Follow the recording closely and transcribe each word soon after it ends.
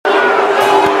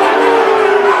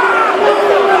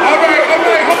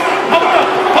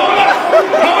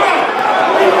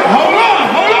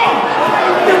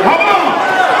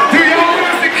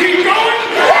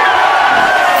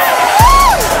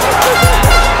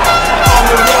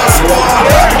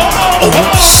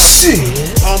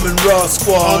Raw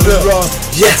Squad up.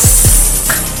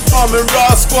 Yes. Armin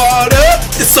Raw Squad up.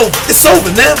 It's over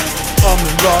now.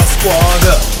 Armin Raw Squad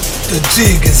up. The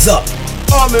jig is up.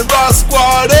 Armin Raw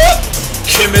Squad up.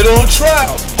 Kemet on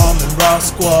trial. Armin Raw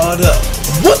Squad up.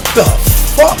 What the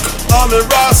fuck? Armin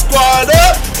Raw Squad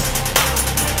up.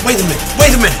 Wait a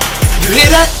minute. You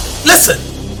hear that? Listen.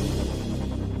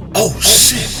 Oh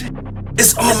shit.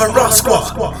 It's Armin Raw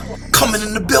Squad coming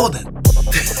in the building.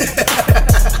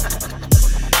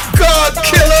 God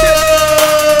Killer!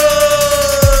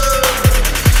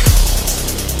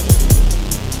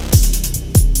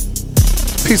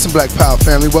 Peace and Black Power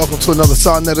family. Welcome to another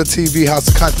Sarnetta TV House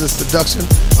of Consciousness production.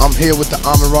 I'm here with the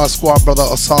Armin Raw Squad, brother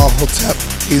Asar Hotep.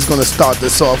 He's gonna start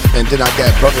this off, and then I got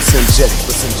brother Sinjetti.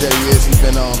 But Sinjetti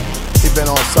he been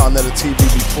on Sarnetta TV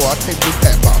before. I think we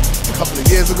had about a couple of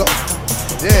years ago.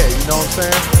 Yeah, you know what I'm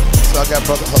saying? So I got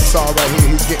brother Hassan right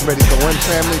here. He's getting ready to go in,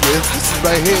 family. This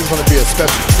right here is going to be a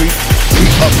special treat. We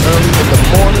up early in the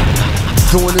morning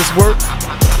doing this work.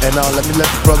 And let me let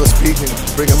the brother speak and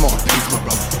bring him on. Peace, my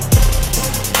brother.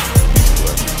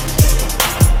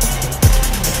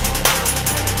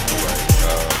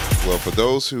 Well, for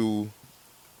those who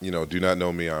do not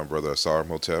know me, I'm brother Asar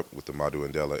Hotep with the Madhu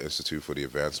Andela Institute for the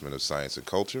Advancement of Science and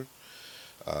Culture.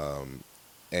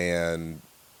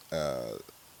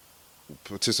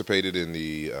 Participated in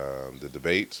the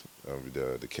debate of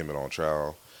the Kemet on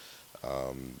trial,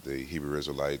 the Hebrew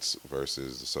Israelites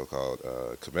versus the so-called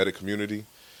Kemetic community,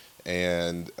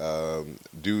 and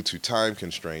due to time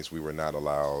constraints, we were not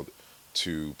allowed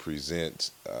to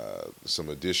present some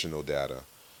additional data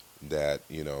that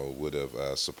would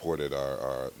have supported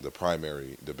the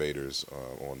primary debaters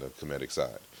on the Kemetic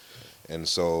side, and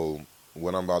so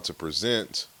what I'm about to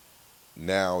present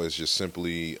now is just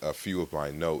simply a few of my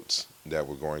notes that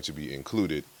were going to be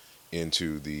included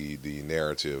into the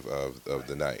narrative of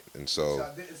the night. And so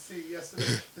I didn't see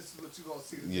yesterday. This is what you're gonna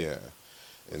see today. Yeah.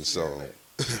 And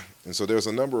so there's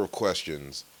a number of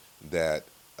questions that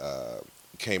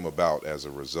came about as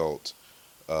a result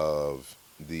of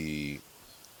the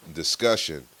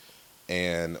discussion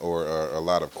or a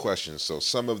lot of questions. So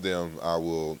some of them I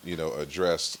will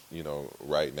address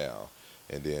right now.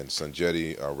 And then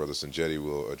our brother Sinjetti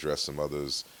will address some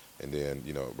others, and then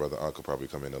brother Uncle probably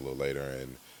come in a little later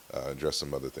and address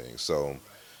some other things. So,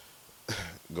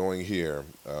 going here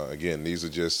again, these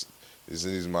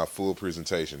are my full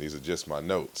presentation. These are just my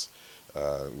notes.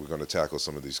 We're going to tackle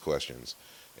some of these questions,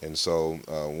 and so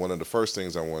one of the first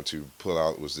things I want to pull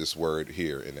out was this word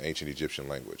here in the ancient Egyptian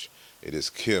language. It is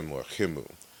Kim or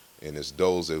Khimu, and it's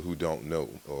those who don't know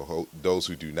or those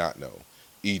who do not know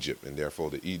Egypt, and therefore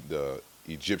the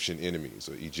Egyptian enemies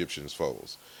or Egyptians'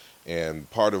 foes. And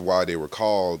part of why they were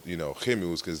called,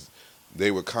 Khimu is because they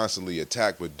were constantly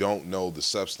attacked but don't know the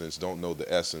substance, don't know the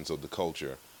essence of the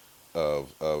culture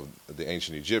of the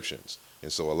ancient Egyptians.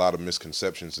 And so a lot of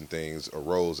misconceptions and things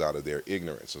arose out of their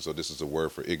ignorance. And so this is a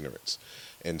word for ignorance.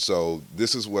 And so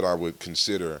this is what I would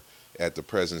consider at the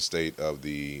present state of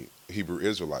the Hebrew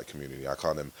Israelite community. I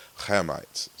call them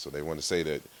Hamites. So they want to say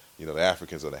that, the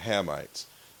Africans are the Hamites.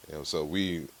 So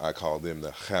I call them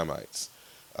the Hamites,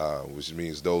 which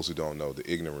means those who don't know, the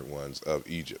ignorant ones of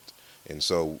Egypt. And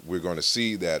so we're going to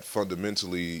see that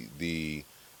fundamentally the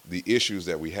issues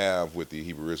that we have with the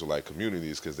Hebrew Israelite community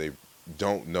is because they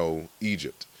don't know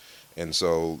Egypt. And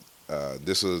so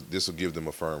this will give them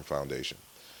a firm foundation.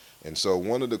 And so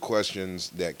one of the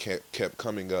questions that kept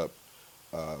coming up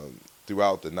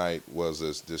throughout the night was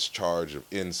this charge of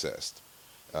incest.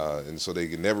 And so they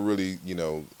could never really,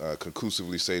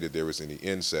 conclusively say that there was any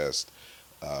incest.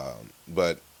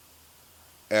 But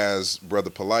as Brother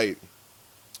Polite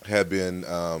had been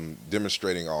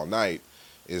demonstrating all night,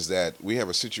 is that we have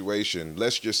a situation,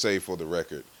 let's just say for the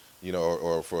record,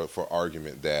 or for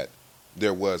argument, that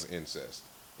there was incest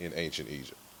in ancient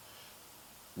Egypt.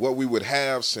 What we would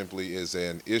have simply is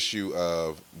an issue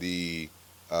of the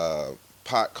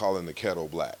pot calling the kettle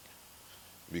black,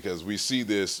 because we see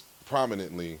this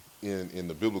prominently in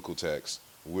the biblical text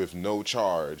with no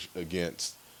charge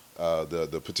against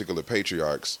the particular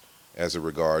patriarchs as it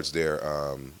regards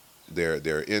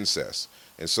their incest.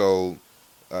 And so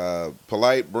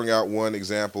Polite bring out one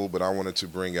example, but I wanted to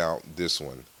bring out this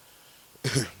one.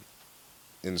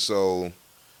 And so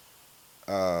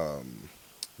let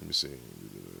me see.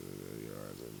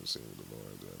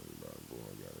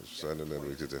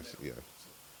 Yeah.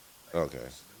 Okay.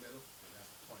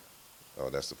 Oh,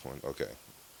 that's the point. Okay.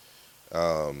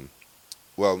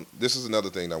 Well, this is another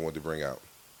thing I wanted to bring out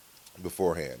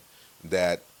beforehand,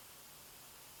 that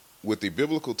with the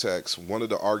biblical text, one of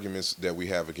the arguments that we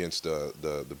have against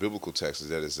the biblical text is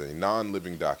that it's a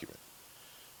non-living document,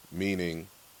 meaning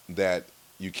that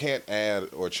you can't add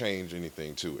or change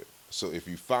anything to it. So if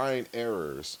you find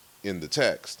errors in the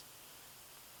text,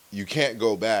 you can't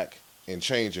go back and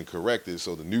change and correct it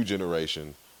so the new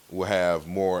generation will have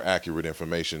more accurate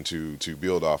information to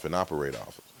build off and operate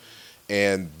off of.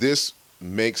 And this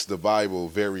makes the Bible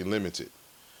very limited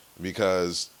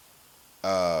because,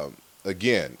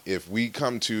 again, if we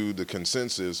come to the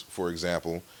consensus, for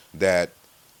example, that,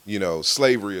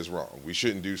 slavery is wrong, we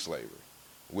shouldn't do slavery,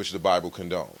 which the Bible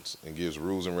condones and gives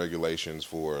rules and regulations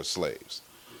for slaves.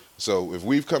 So if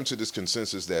we've come to this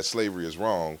consensus that slavery is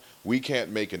wrong, we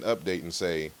can't make an update and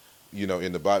say,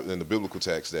 in the Bible, in the biblical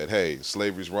text, that hey,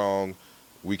 slavery's wrong,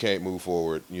 we can't move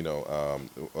forward,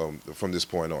 from this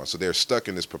point on. So they're stuck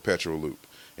in this perpetual loop.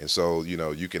 And so,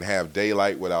 you can have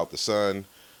daylight without the sun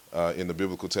in the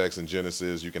biblical text in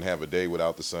Genesis. You can have a day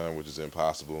without the sun, which is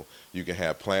impossible. You can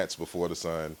have plants before the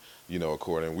sun,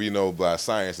 according. We know by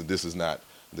science that this is not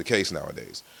the case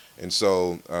nowadays. And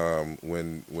so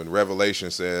when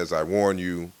Revelation says, I warn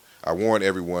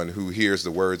everyone who hears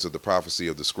the words of the prophecy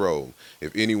of the scroll.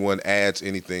 If anyone adds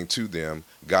anything to them,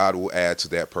 God will add to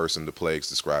that person the plagues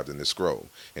described in this scroll.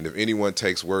 And if anyone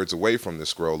takes words away from the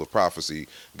scroll of prophecy,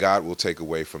 God will take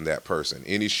away from that person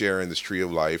any share in this tree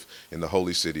of life in the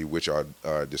holy city, which are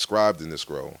described in the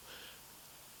scroll.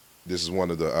 This is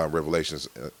one of the revelations.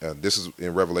 This is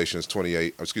in Revelations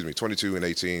 22 and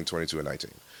 18, 22 and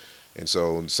 19. And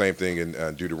so same thing in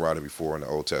Deuteronomy 4 in the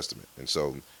Old Testament. And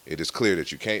so it is clear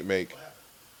that you can't make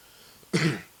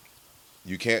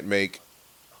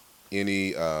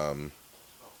any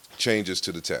changes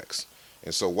to the text.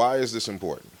 And so why is this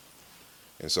important?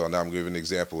 And so now I'm giving an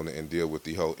example and deal with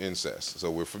the whole incest. So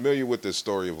we're familiar with the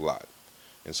story of Lot.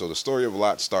 And so the story of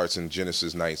Lot starts in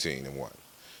Genesis 19 and 1.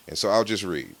 And so I'll just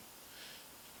read.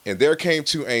 And there came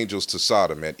two angels to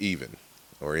Sodom at even,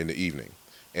 or in the evening.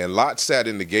 And Lot sat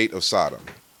in the gate of Sodom.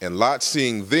 And Lot,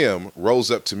 seeing them, rose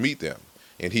up to meet them.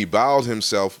 And he bowed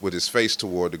himself with his face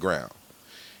toward the ground.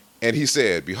 And he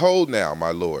said, Behold now,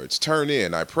 my lords, turn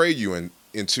in, I pray you,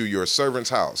 into your servant's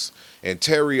house, and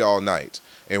tarry all night,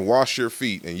 and wash your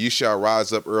feet, and ye shall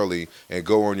rise up early, and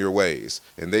go on your ways.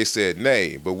 And they said,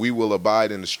 Nay, but we will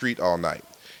abide in the street all night.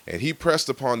 And he pressed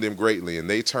upon them greatly, and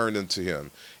they turned unto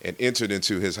him, and entered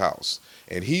into his house.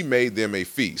 And he made them a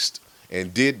feast,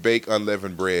 and did bake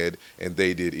unleavened bread, and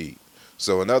they did eat.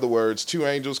 So in other words, two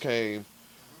angels came.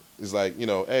 It's like,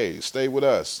 hey, stay with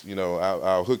us.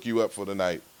 I'll hook you up for the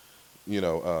night. You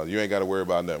ain't got to worry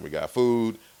about nothing. We got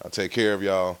food. I'll take care of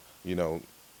y'all.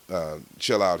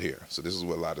 Chill out here. So this is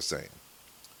what Lot is saying.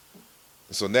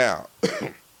 So now,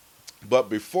 but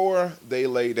before they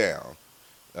lay down,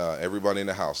 everybody in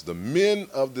the house, the men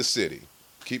of the city,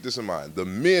 keep this in mind, the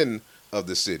men of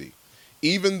the city,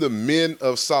 even the men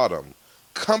of Sodom,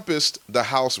 compassed the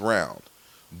house round,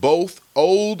 both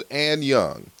old and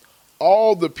young,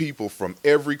 all the people from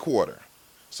every quarter.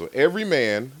 So every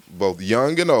man, both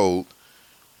young and old,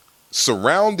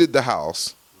 surrounded the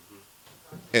house.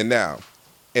 And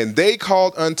they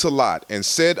called unto Lot and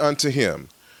said unto him,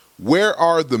 Where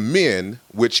are the men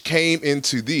which came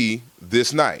into thee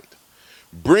this night?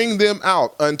 Bring them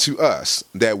out unto us,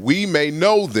 that we may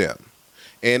know them.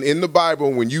 And in the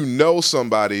Bible, when you know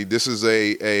somebody, this is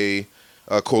a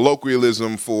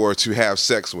colloquialism for to have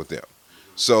sex with them.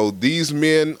 So these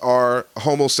men are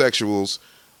homosexuals.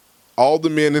 All the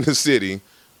men in the city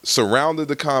surrounded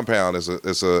the compound as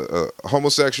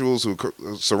homosexuals who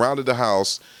surrounded the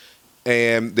house,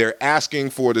 and they're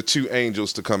asking for the two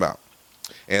angels to come out.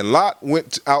 And Lot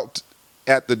went out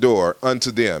at the door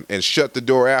unto them and shut the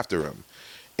door after him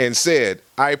and said,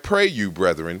 I pray you,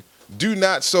 brethren, do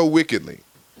not so wickedly.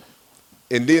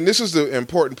 And then this is the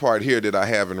important part here that I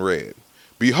haven't read.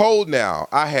 Behold, now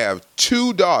I have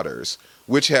two daughters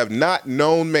which have not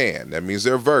known man. That means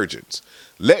they're virgins.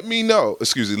 Let me,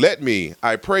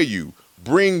 I pray you,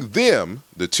 bring them,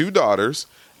 the two daughters,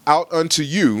 out unto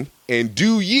you, and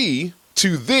do ye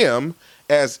to them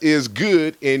as is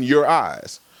good in your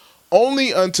eyes.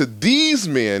 Only unto these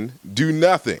men do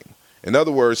nothing. In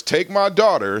other words, take my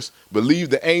daughters, but leave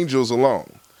the angels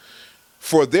alone.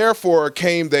 For therefore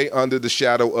came they under the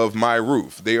shadow of my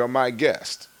roof. They are my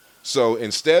guest. So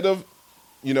instead of,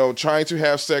 trying to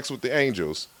have sex with the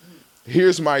angels,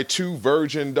 here's my two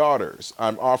virgin daughters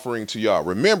I'm offering to y'all.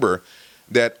 Remember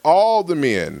that all the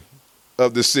men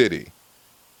of the city,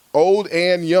 old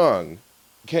and young,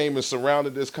 came and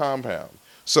surrounded this compound.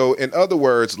 So in other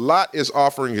words, Lot is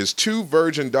offering his two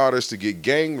virgin daughters to get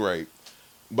gang raped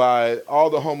by all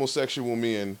the homosexual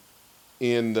men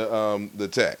in the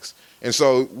text. And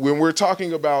so when we're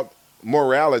talking about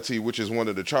morality, which is one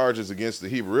of the charges against the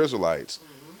Hebrew Israelites,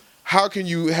 how can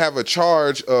you have a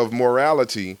charge of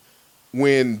morality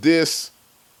when this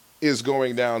is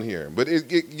going down here? But it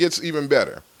gets even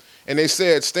better. And they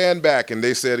said, stand back. And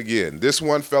they said again, this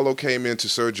one fellow came in to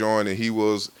sojourn, and he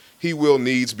will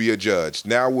needs be a judge.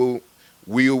 Now we'll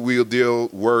deal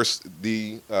worse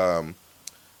than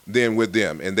with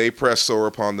them. And they pressed sore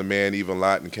upon the man, even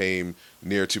Lot, and came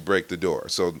near to break the door.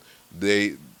 So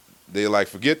they like,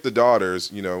 forget the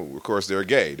daughters, of course they're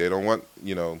gay. They don't want,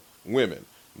 women.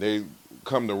 They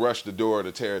come to rush the door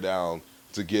to tear down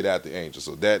to get at the angel.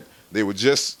 So that they were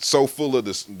just so full of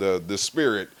the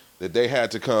spirit that they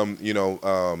had to come,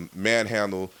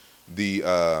 manhandle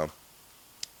the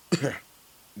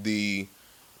the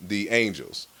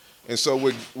angels. And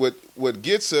so what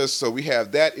gets us, so we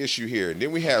have that issue here. And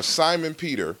then we have Simon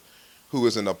Peter, who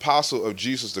is an apostle of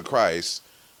Jesus the Christ.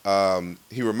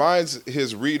 He reminds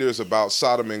his readers about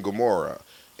Sodom and Gomorrah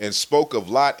and spoke of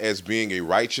Lot as being a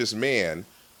righteous man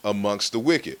amongst the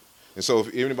wicked. And so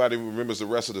if anybody remembers the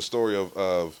rest of the story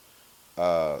of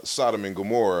Sodom and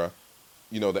Gomorrah,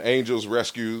 the angels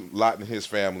rescue Lot and his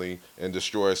family and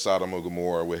destroy Sodom and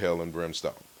Gomorrah with hell and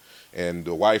brimstone. And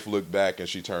the wife looked back and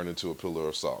she turned into a pillar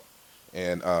of salt.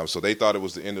 And so they thought it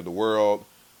was the end of the world.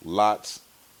 Lot's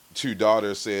two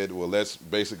daughters said, well, let's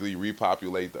basically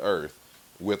repopulate the earth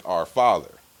with our father.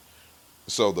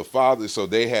 So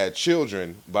they had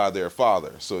children by their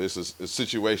father. So it's a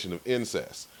situation of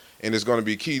incest. And it's going to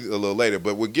be key a little later.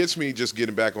 But what gets me just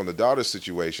getting back on the daughter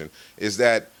situation is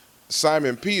that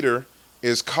Simon Peter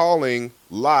is calling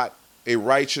Lot a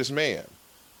righteous man.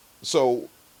 So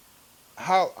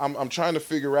how I'm trying to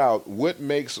figure out what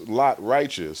makes Lot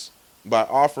righteous by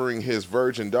offering his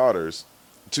virgin daughters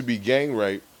to be gang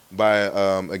raped by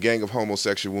a gang of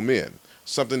homosexual men.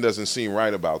 Something doesn't seem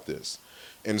right about this.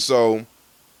 And so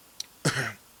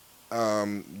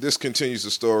this continues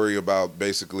the story about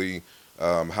basically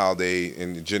how they,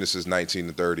 in Genesis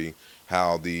 19:30,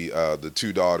 how the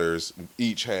two daughters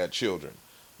each had children,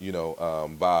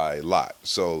 by Lot.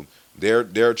 So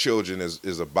their children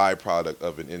is a byproduct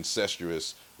of an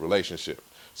incestuous relationship.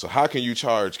 So how can you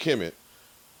charge Kemet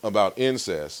about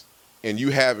incest, and you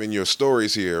have in your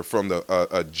stories here from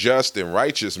a just and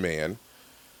righteous man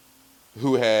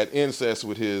who had incest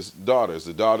with his daughters?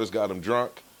 The daughters got him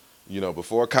drunk,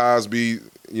 before Cosby,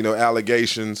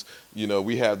 allegations,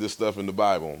 we have this stuff in the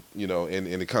Bible, and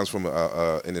it comes from an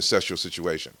incestual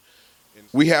situation.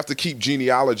 We have to keep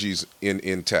genealogies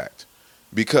intact,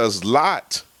 because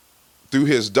Lot, through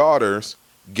his daughters,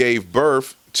 gave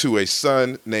birth to a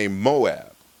son named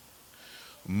Moab.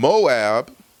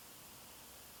 Moab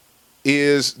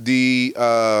is the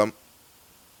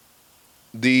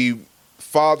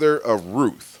father of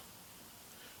Ruth.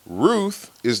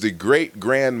 Ruth is the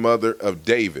great-grandmother of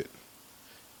David.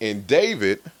 And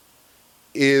David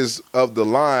is of the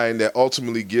line that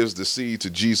ultimately gives the seed to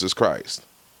Jesus Christ.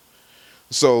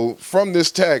 So from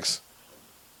this text,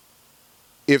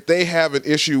 if they have an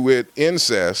issue with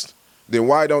incest, then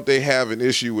why don't they have an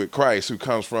issue with Christ, who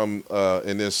comes from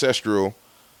an ancestral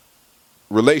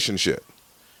relationship?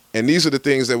 And these are the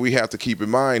things that we have to keep in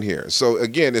mind here. So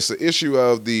again, it's the issue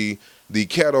of the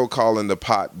kettle calling the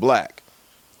pot black.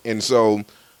 And so,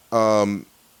 there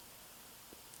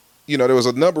was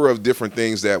a number of different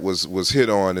things that was hit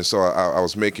on. And so I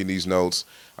was making these notes.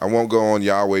 I won't go on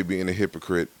Yahweh being a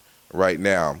hypocrite right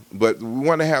now, but we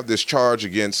want to have this charge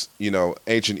against,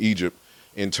 ancient Egypt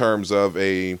in terms of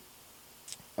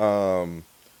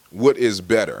what is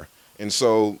better. And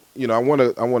so, I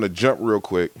want to jump real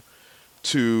quick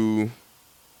to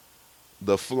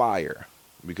the flyer,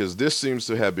 because this seems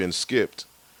to have been skipped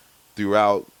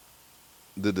throughout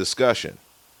the discussion.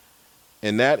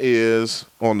 And that is,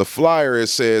 on the flyer, it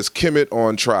says Kemet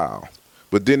on trial.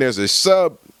 But then there's a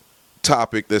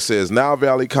subtopic that says Nile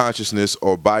Valley consciousness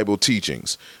or Bible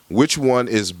teachings. Which one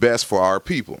is best for our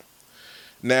people?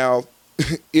 Now,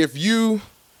 if you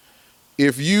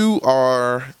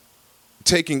are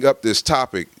taking up this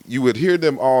topic, you would hear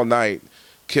them all night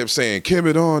kept saying,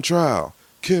 Kemet on trial,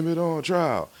 Kemet on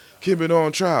trial, Kemet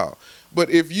on trial. But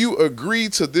if you agree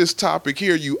to this topic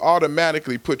here, you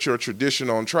automatically put your tradition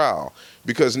on trial,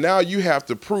 because now you have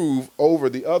to prove over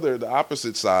the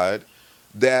opposite side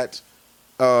that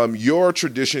your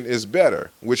tradition is better,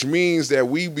 which means that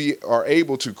we are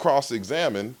able to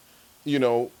cross-examine,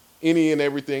 any and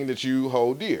everything that you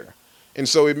hold dear. And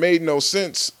so it made no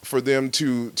sense for them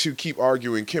to keep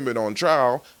arguing Kemet on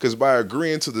trial, because by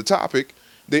agreeing to the topic,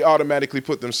 they automatically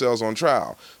put themselves on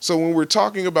trial. So when we're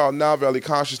talking about Nile Valley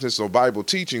consciousness or Bible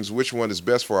teachings, which one is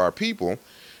best for our people,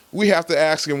 we have to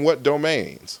ask in what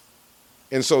domains.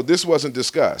 And so this wasn't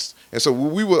discussed. And so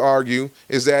what we would argue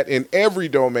is that in every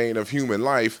domain of human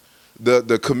life,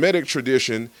 the Kemetic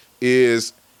tradition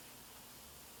is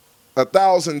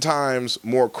 1,000 times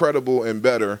more credible and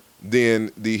better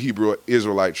than the Hebrew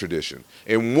Israelite tradition.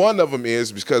 And one of them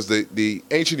is because the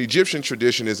ancient Egyptian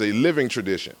tradition is a living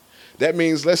tradition. That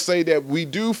means, let's say that we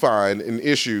do find an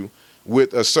issue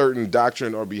with a certain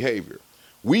doctrine or behavior.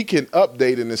 We can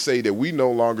update it and say that we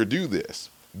no longer do this.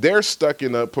 They're stuck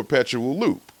in a perpetual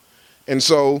loop. And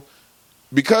so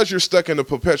because you're stuck in a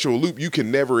perpetual loop, you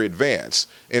can never advance.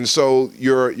 And so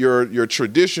your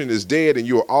tradition is dead, and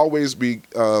you'll always be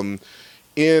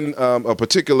in a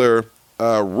particular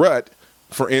rut,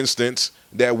 for instance,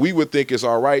 that we would think is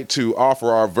all right to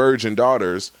offer our virgin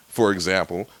daughters, for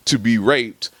example, to be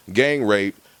raped, gang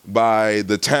raped by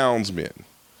the townsmen.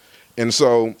 And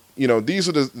so, these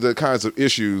are the kinds of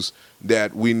issues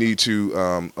that we need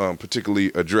to particularly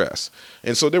address.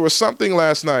 And so there was something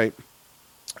last night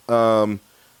that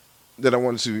I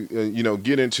wanted to,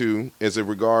 get into as it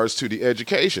regards to the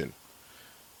education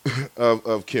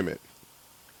of Kemet.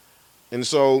 And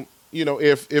so,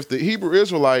 if the Hebrew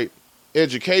Israelite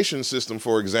education system,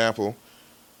 for example,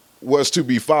 was to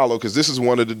be followed, because this is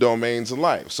one of the domains of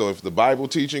life. So if the Bible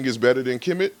teaching is better than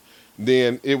Kemet,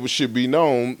 then it should be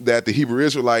known that the Hebrew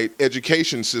Israelite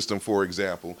education system, for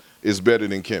example, is better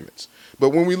than Kemet's. But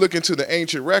when we look into the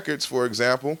ancient records, for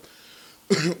example,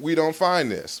 we don't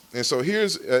find this. And so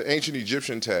here's an ancient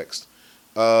Egyptian text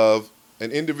of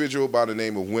an individual by the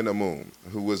name of Wenamun,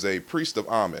 who was a priest of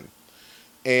Amen.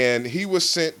 And he was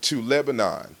sent to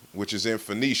Lebanon, which is in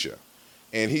Phoenicia.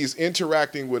 And he's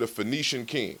interacting with a Phoenician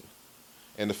king.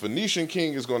 And the Phoenician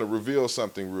king is going to reveal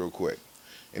something real quick.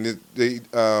 And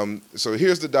so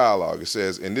here's the dialogue. It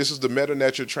says, and this is the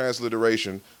Meta-Neter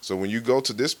transliteration. So when you go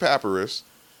to this papyrus,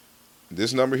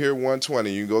 this number here,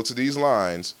 120, you go to these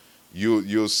lines,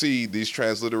 you'll see these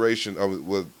transliteration.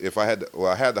 I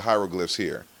had the hieroglyphs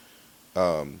here,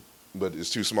 but it's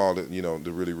too small to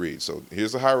to really read. So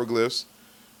here's the hieroglyphs,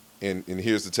 and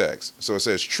here's the text. So it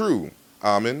says, true,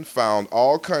 Amen found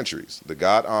all countries. The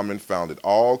god Amen founded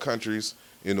all countries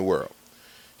in the world.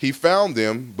 He found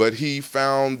them, but he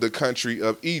found the country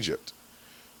of Egypt,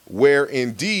 where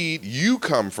indeed you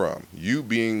come from, you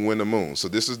being Wenamun. So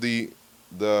this is the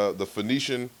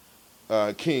Phoenician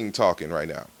king talking right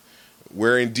now.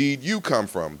 Where indeed you come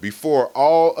from, before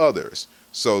all others.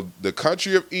 So the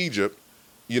country of Egypt,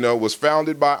 was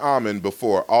founded by Amen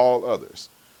before all others.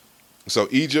 So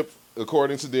Egypt,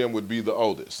 according to them, would be the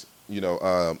oldest,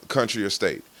 country or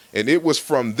state. And it was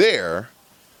from there,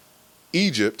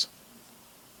 Egypt,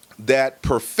 that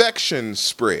perfection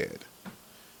spread.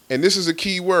 And this is a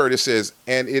key word. It says,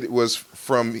 and it was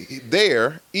from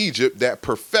there, Egypt, that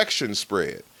perfection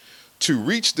spread to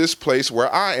reach this place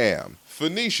where I am,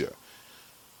 Phoenicia.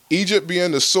 Egypt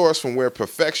being the source from where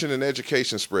perfection and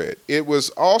education spread. It was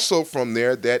also from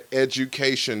there that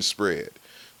education spread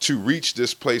to reach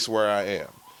this place where I am.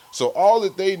 So all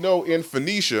that they know in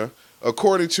Phoenicia,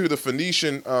 according to the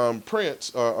Phoenician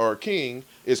prince or king,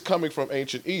 is coming from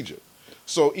ancient Egypt.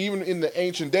 So even in the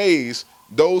ancient days,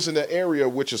 those in the area,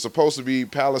 which is supposed to be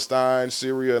Palestine,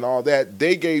 Syria, and all that,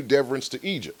 they gave deference to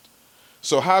Egypt.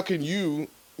 So how can you,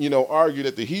 argue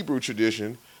that the Hebrew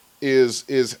tradition is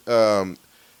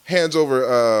hands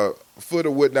over foot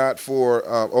or whatnot for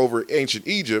over ancient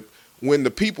Egypt, when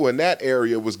the people in that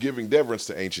area was giving deference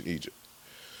to ancient Egypt?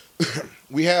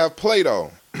 We have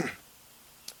Plato,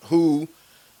 who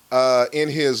in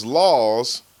his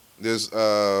laws, there's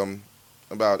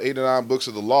about 8 or 9 books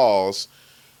of the laws,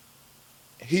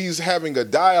 he's having a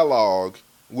dialogue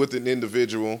with an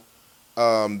individual,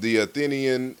 the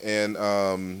Athenian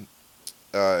and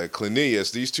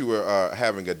Cleinias. These two are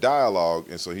having a dialogue,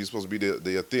 and so he's supposed to be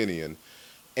the Athenian.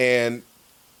 And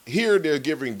here they're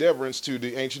giving deference to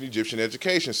the ancient Egyptian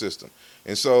education system.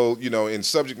 And so, in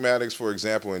subject matters, for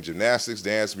example, in gymnastics,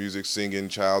 dance, music, singing,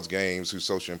 child's games, whose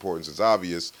social importance is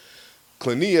obvious,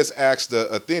 Cleinias asked the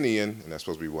Athenian, and that's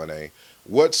supposed to be 1A,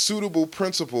 what suitable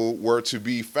principle were to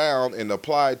be found and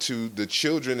applied to the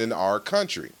children in our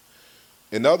country?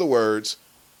 In other words,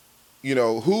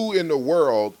 who in the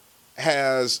world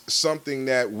has something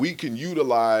that we can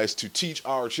utilize to teach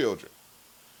our children?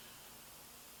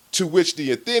 To which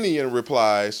the Athenian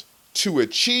replies, to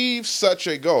achieve such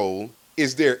a goal,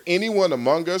 is there anyone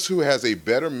among us who has a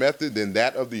better method than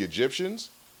that of the Egyptians?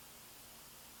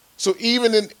 So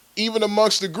even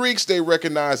amongst the Greeks, they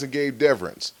recognized and gave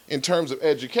deference in terms of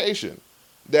education,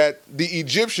 that the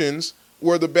Egyptians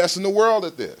were the best in the world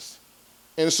at this.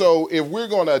 And so if we're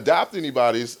going to adopt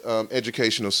anybody's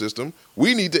educational system,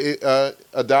 we need to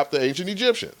adopt the ancient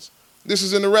Egyptians. This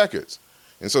is in the records.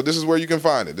 And so this is where you can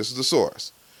find it. This is the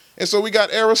source. And so we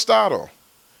got Aristotle.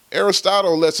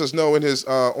 Aristotle lets us know in his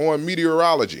on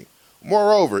meteorology.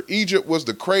 Moreover, Egypt was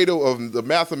the cradle of the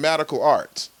mathematical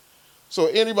arts. So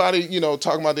anybody,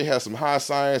 talking about they have some high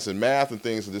science and math and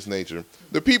things of this nature,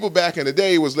 the people back in the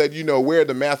day was letting you know where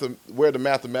the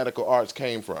mathematical arts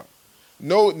came from.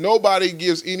 Nobody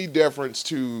gives any deference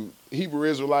to Hebrew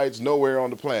Israelites nowhere on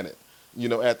the planet,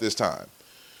 at this time.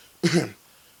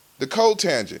 The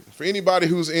cotangent, for anybody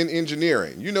who's in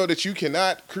engineering, you know that you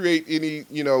cannot create any,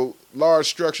 large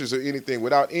structures or anything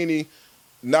without any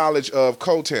knowledge of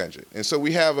cotangent. And so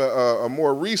we have a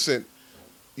more recent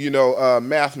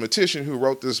mathematician who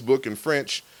wrote this book in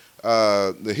French,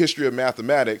 The History of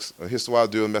Mathematics, Histoire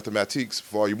de Mathématiques,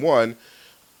 Volume 1.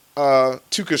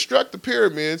 To construct the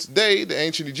pyramids, the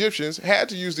ancient Egyptians, had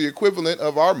to use the equivalent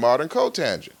of our modern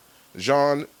cotangent.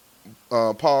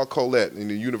 Jean-Paul Collet in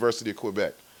the University of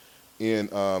Quebec in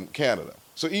Canada.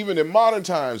 So even in modern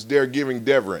times, they're giving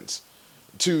deference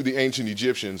to the ancient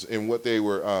Egyptians and what they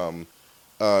were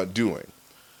doing.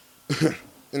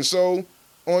 And so,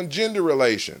 on gender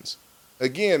relations,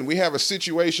 again, we have a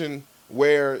situation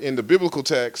where in the biblical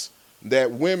text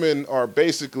that women are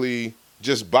basically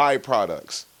just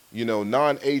byproducts,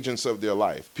 non-agents of their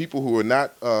life, people who are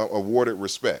not awarded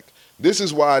respect. This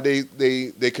is why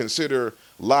they consider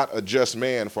Lot a just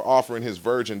man for offering his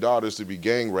virgin daughters to be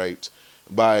gang raped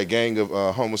by a gang of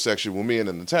homosexual men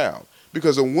in the town,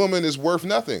 because a woman is worth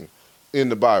nothing in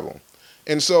the Bible.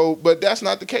 And so, but that's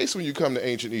not the case when you come to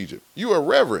ancient Egypt. You are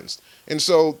reverenced. And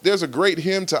so there's a great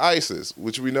hymn to Isis,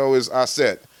 which we know is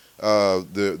Aset,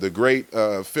 the great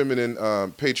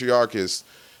feminine patriarchess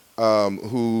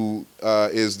who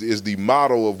is the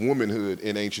model of womanhood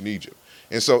in ancient Egypt.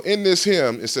 And so in this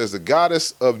hymn, it says, the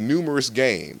goddess of numerous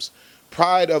games,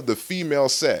 pride of the female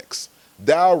sex,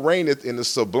 thou reigneth in the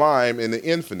sublime and the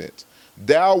infinite.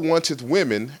 Thou wanteth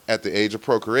women at the age of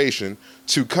procreation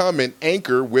to come and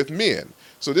anchor with men.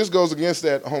 So this goes against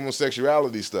that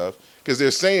homosexuality stuff, because they're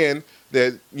saying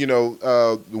that,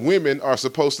 women are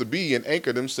supposed to be and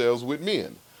anchor themselves with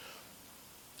men.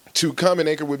 To come and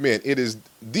anchor with men. It is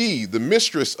thee, the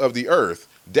mistress of the earth,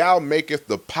 thou maketh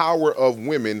the power of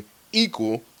women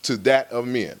equal to that of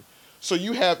men. So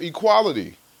you have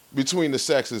equality between the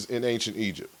sexes in ancient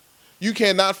Egypt. You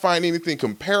cannot find anything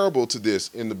comparable to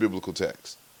this in the biblical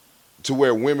text, to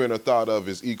where women are thought of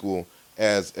as equal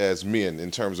as men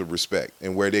in terms of respect,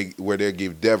 and where they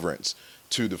give deference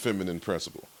to the feminine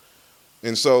principle.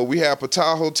 And so we have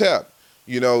Ptah-hotep,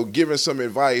 giving some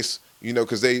advice,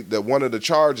 because one of the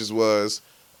charges was,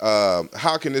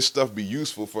 how can this stuff be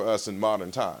useful for us in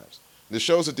modern times? This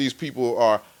shows that these people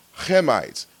are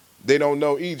Hamites. They don't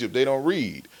know Egypt. They don't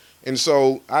read. And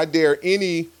so I dare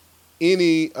any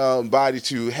body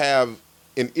to have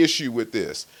an issue with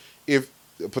this. If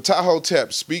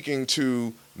Ptah-hotep, speaking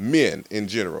to men in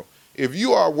general, if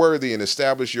you are worthy and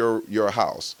establish your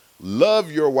house,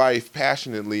 love your wife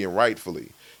passionately and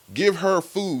rightfully, give her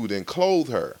food and clothe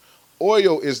her.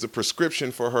 Oil is the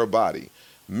prescription for her body.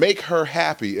 Make her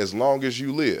happy as long as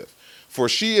you live, for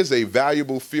she is a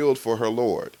valuable field for her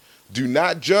Lord. Do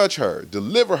not judge her.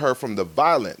 Deliver her from the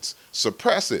violence.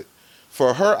 Suppress it.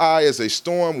 For her eye is a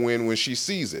storm wind when she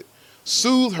sees it.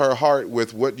 Soothe her heart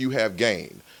with what you have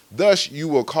gained. Thus you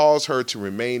will cause her to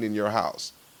remain in your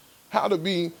house.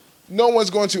 No one's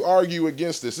going to argue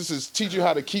against this. This is teach you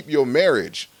how to keep your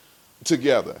marriage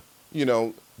together.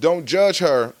 Don't judge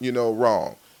her,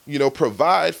 wrong.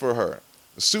 Provide for her.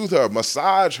 Soothe her,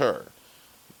 massage her.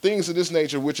 Things of this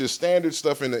nature, which is standard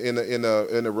stuff in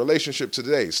a relationship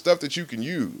today, stuff that you can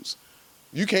use.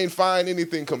 You can't find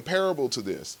anything comparable to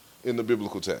this in the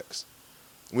biblical text.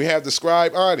 We have the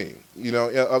scribe Ani,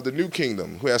 of the New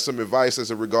Kingdom, who has some advice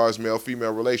as it regards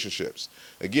male-female relationships.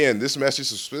 Again, this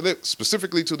message is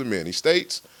specifically to the men. He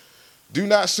states, do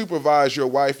not supervise your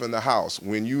wife in the house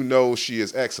when you know she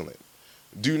is excellent.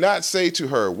 Do not say to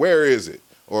her, where is it?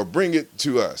 Or bring it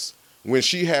to us, when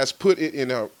she has put it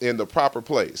in the proper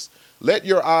place. Let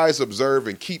your eyes observe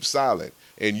and keep silent,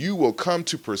 and you will come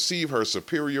to perceive her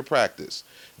superior practice.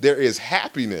 There is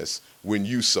happiness when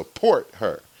you support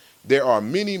her. There are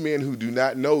many men who do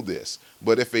not know this,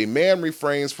 but if a man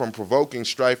refrains from provoking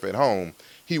strife at home,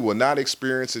 he will not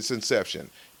experience its inception.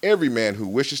 Every man who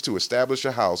wishes to establish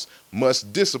a house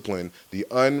must discipline the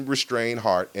unrestrained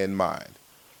heart and mind.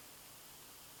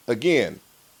 Again,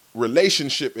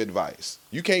 relationship advice.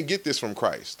 You can't get this from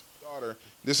Christ.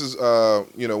 This is,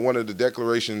 one of the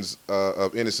declarations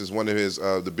of Innocence, one of his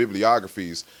the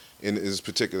bibliographies in his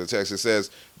particular text. It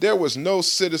says, there was no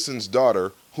citizen's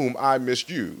daughter whom I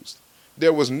misused.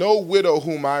 There was no widow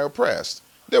whom I oppressed.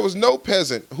 There was no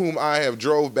peasant whom I have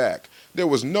drove back. There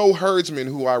was no herdsman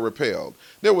who I repelled.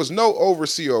 There was no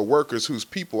overseer or workers whose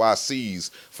people I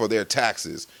seized for their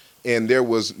taxes. And there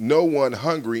was no one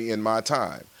hungry in my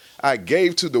time. I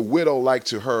gave to the widow like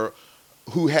to her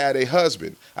who had a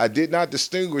husband. I did not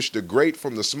distinguish the great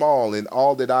from the small in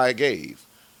all that I gave.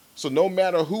 So no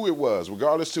matter who it was,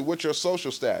 regardless to what your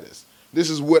social status, this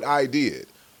is what I did.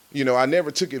 I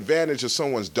never took advantage of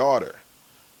someone's daughter.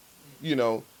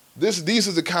 These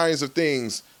are the kinds of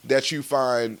things that you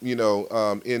find, in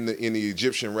the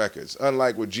Egyptian records.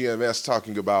 Unlike what GMS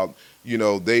talking about, you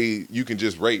can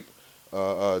just rape,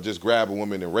 just grab a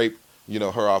woman and rape,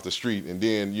 her off the street, and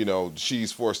then,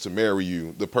 she's forced to marry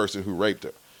you, the person who raped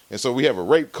her. And so we have a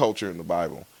rape culture in the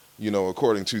Bible,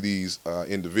 according to these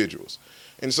individuals.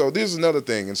 And so this is another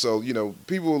thing. And so,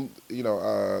 people,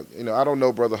 I don't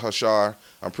know Brother Hashar.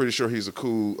 I'm pretty sure he's a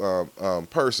cool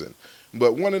person.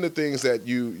 But one of the things that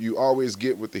you always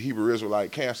get with the Hebrew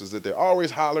Israelite camps is that they're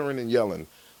always hollering and yelling,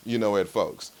 at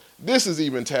folks. This is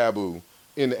even taboo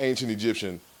in the ancient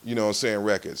Egyptian,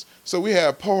 records. So we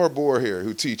have Por Bor here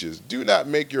who teaches, do not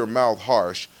make your mouth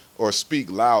harsh or speak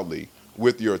loudly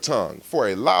with your tongue, for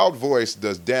a loud voice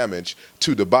does damage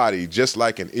to the body just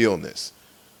like an illness.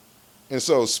 And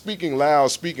so speaking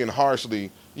loud, speaking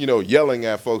harshly, yelling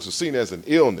at folks is seen as an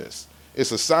illness.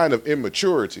 It's a sign of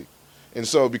immaturity. And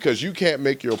so because you can't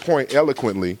make your point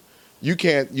eloquently, you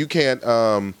can't get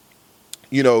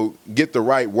the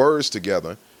right words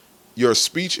together, your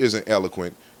speech isn't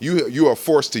eloquent, you are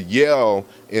forced to yell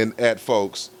at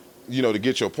folks, to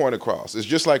get your point across. It's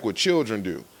just like what children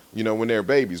do, when they're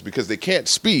babies, because they can't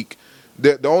speak.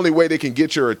 The only way they can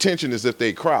get your attention is if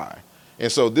they cry.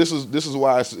 And so this is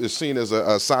why it's seen as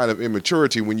a sign of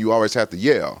immaturity when you always have to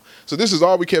yell. So this is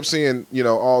all we kept seeing,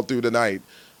 all through the night,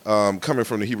 coming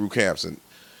from the Hebrew camps.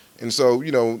 And so,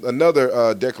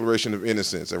 another declaration of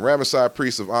innocence. A Ramesside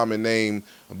priest of Amen named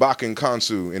Bakan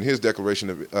Kansu, in his declaration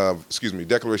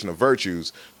of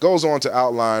virtues, goes on to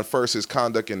outline first his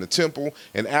conduct in the temple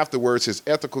and afterwards his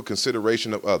ethical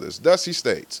consideration of others. Thus he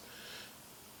states,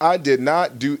 I did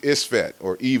not do isfet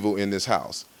or evil in this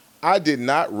house. I did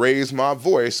not raise my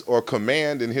voice or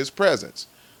command in his presence.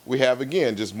 We have,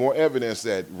 again, just more evidence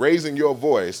that raising your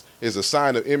voice is a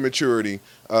sign of immaturity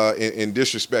and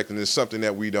disrespect, and it's something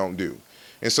that we don't do.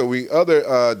 And so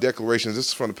other declarations, this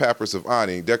is from the Papyrus of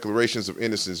Ani, Declarations of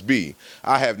Innocence B.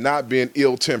 I have not been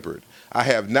ill-tempered. I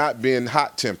have not been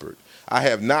hot-tempered. I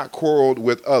have not quarreled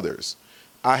with others.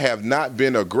 I have not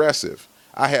been aggressive.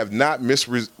 I have not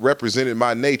misrepresented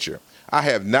my nature. I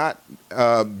have not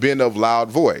been of loud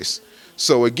voice.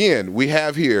 So again, we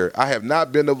have here, I have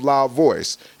not been of loud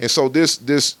voice. And so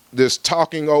this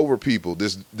talking over people,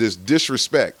 this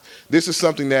disrespect, this is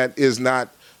something that is not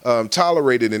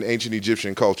tolerated in ancient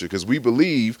Egyptian culture, because we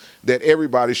believe that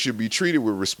everybody should be treated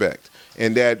with respect.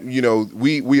 And that,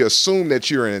 we assume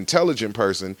that you're an intelligent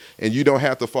person and you don't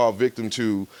have to fall victim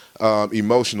to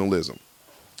emotionalism.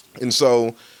 And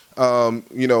so,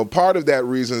 part of that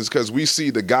reason is because we see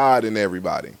the God in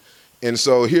everybody. And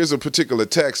so here's a particular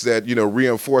text that,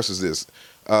 reinforces this,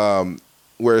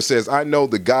 where it says, I know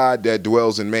the God that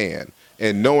dwells in man,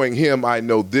 and knowing him, I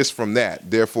know this from that,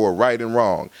 therefore right and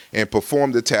wrong, and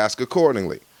perform the task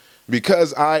accordingly.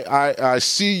 Because I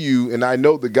see you and I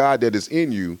know the God that is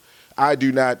in you, I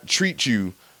do not treat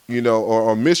you,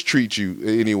 or mistreat you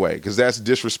anyway, because that's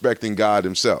disrespecting God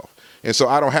himself. And so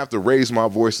I don't have to raise my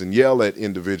voice and yell at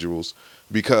individuals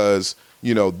because,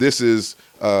 this is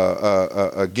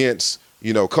against,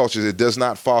 culture that does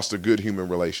not foster good human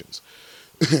relations.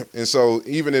 And so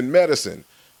even in medicine,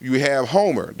 you have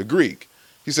Homer, the Greek.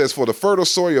 He says, for the fertile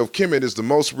soil of Kemet is the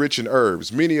most rich in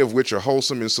herbs, many of which are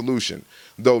wholesome in solution,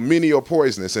 though many are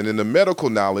poisonous. And in the medical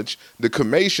knowledge, the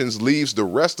Comatians leaves the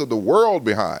rest of the world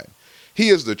behind. He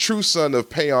is the true son of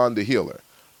Paeon the healer.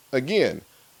 Again,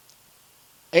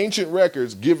 ancient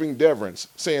records giving deference,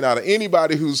 saying out of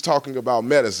anybody who's talking about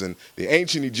medicine, the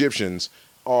ancient Egyptians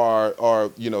are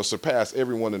surpass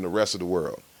everyone in the rest of the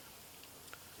world.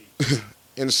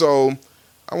 And so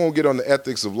I won't get on the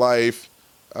ethics of life.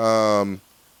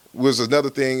 Was another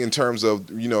thing in terms of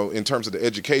the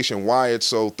education, why it's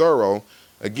so thorough.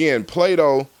 Again,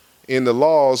 Plato in the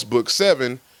Laws, Book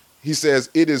 7, he says,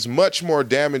 it is much more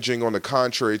damaging, on the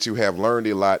contrary, to have learned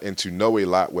a lot and to know a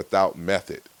lot without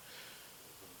method.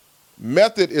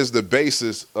 Method is the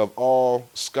basis of all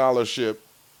scholarship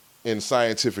and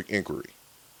scientific inquiry.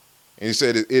 And he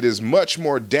said it is much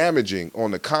more damaging,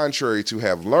 on the contrary, to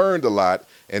have learned a lot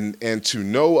and to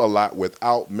know a lot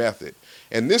without method.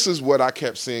 And this is what I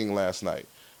kept seeing last night.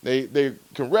 They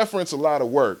can reference a lot of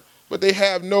work, but they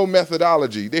have no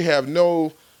methodology. They have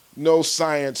no no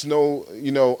science, no,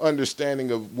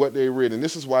 understanding of what they read. And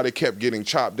this is why they kept getting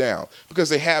chopped down, because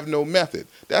they have no method.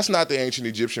 That's not the ancient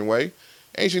Egyptian way.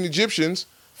 Ancient Egyptians,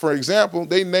 for example,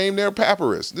 they named their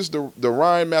papyrus. This is the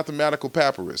Rhind Mathematical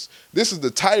Papyrus. This is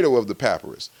the title of the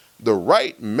papyrus. The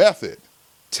right method,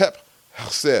 Tep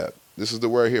Heseb. This is the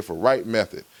word here for right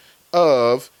method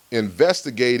of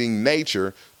investigating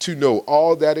nature to know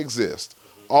all that exists,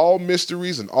 all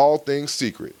mysteries and all things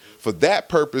secret. For that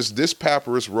purpose, this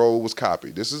papyrus roll was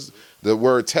copied. This is the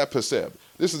word Tep Heseb.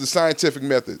 This is the scientific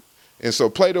method. And so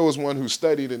Plato is one who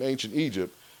studied in ancient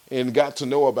Egypt and got to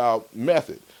know about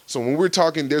method. So when we're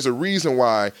talking, there's a reason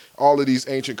why all of these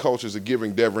ancient cultures are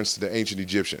giving deference to the ancient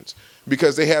Egyptians,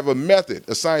 because they have a method,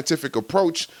 a scientific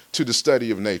approach to the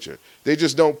study of nature. They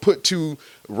just don't put two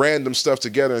random stuff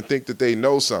together and think that they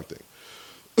know something.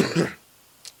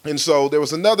 And so there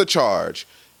was another charge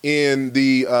in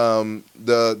the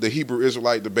Hebrew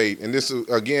Israelite debate, and this is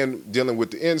again dealing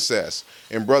with the incest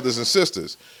and brothers and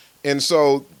sisters. And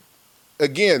so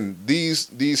again, these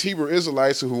Hebrew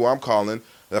Israelites, who I'm calling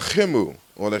the Chimu,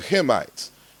 or the Hemites,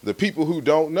 the people who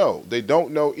don't know. They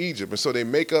don't know Egypt, and so they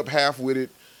make up half-witted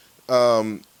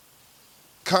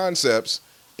concepts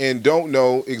and don't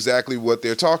know exactly what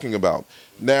they're talking about.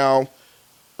 Now,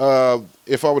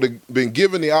 if I would have been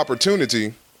given the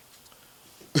opportunity,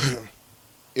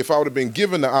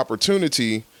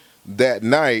 that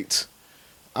night,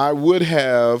 I would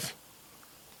have.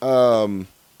 Hold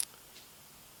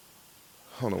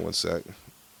on one sec.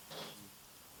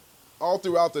 All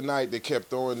throughout the night, they kept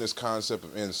throwing this concept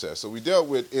of incest. So we dealt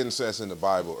with incest in the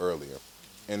Bible earlier.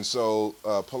 And so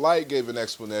Polite gave an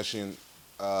explanation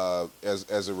as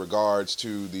it regards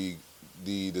to the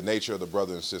nature of the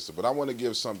brother and sister. But I want to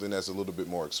give something that's a little bit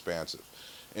more expansive.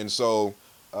 And so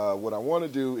what I want to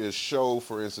do is show,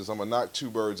 for instance, I'm going to knock two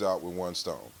birds out with one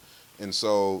stone. And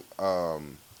so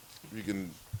you can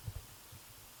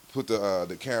put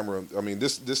the camera. I mean,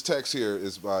 this text here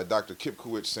is by Dr.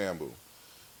 Kipkoech Sambu.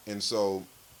 And so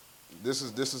this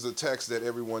is a text that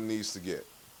everyone needs to get.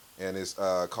 And it's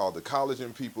called The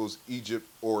Collagen People's Egypt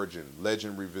Origin,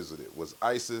 Legend Revisited. Was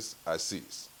Isis.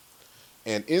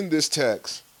 And in this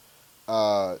text,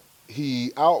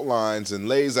 he outlines and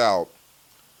lays out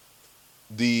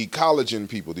the Collagen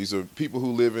people. These are people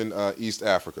who live in East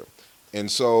Africa. And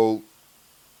so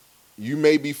you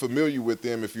may be familiar with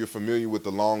them if you're familiar with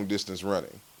the long distance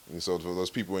running. And so for those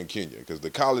people in Kenya, because the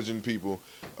Collagen people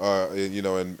are,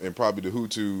 and probably the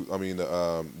Hutu,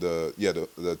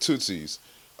 the Tutsis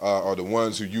are the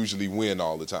ones who usually win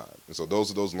all the time. And so those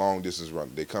are those long distance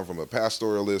runners. They come from a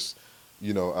pastoralist,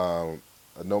 a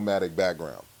nomadic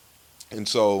background. And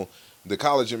so the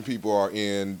Collagen people are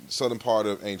in southern part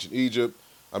of Egypt,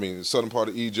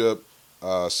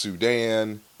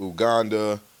 Sudan,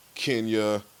 Uganda,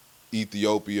 Kenya,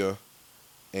 Ethiopia,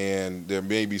 and there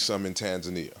may be some in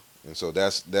Tanzania. And so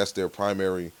that's their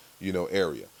primary,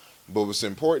 area. But what's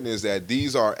important is that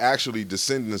these are actually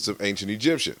descendants of ancient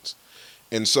Egyptians.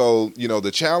 And so,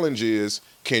 the challenge is,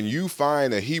 can you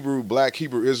find a black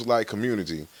Hebrew Israelite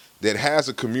community that has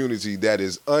a community that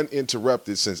is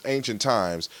uninterrupted since ancient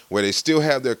times, where they still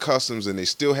have their customs and they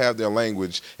still have their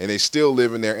language and they still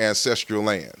live in their ancestral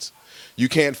lands? You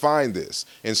can't find this.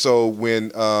 And so when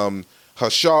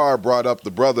Hashar brought up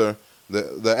the brother,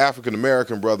 the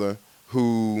African-American brother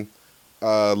who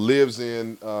lives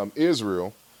in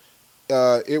Israel,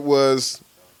 it was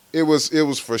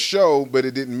for show, but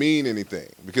it didn't mean anything,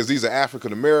 because these are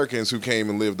African Americans who came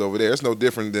and lived over there. It's no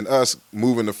different than us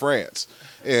moving to France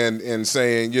and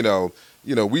saying,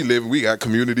 we got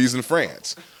communities in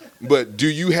France. But do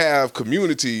you have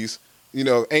communities,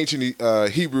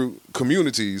 ancient Hebrew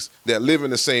communities that live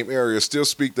in the same area, still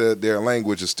speak their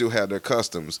language and still have their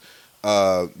customs,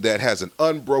 that has an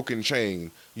unbroken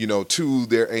chain, to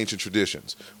their ancient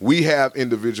traditions? We have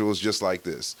individuals just like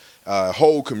this,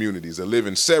 whole communities that live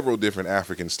in several different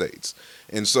African states.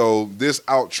 And so this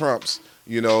out-trumps,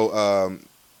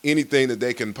 anything that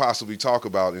they can possibly talk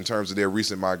about in terms of their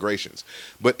recent migrations.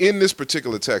 But in this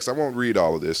particular text, I won't read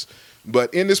all of this,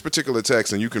 but in this particular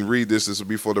text, and you can read this will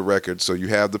be for the record, so you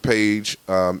have the page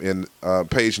and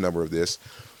page number of this.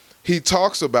 He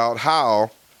talks about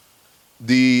how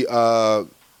the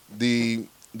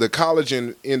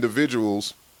Collagen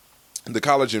individuals, the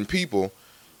Collagen people,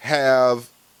 have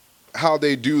how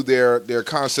they do their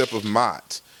concept of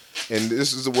Ma'at. And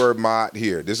this is the word Ma'at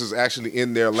here. This is actually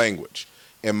in their language.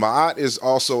 And Ma'at is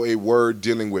also a word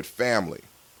dealing with family.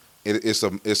 It's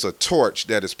a torch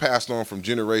that is passed on from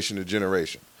generation to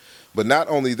generation. But not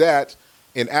only that,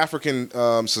 in African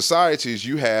societies,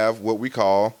 you have what we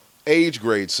call age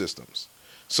grade systems.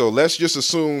 So let's just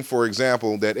assume, for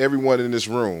example, that everyone in this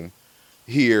room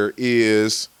here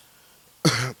is,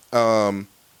 yeah.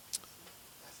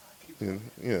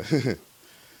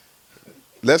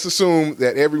 Let's assume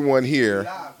that everyone here.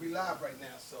 We live right now,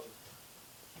 so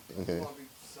Okay. we're gonna be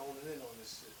zoning in on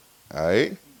this shit. All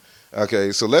right.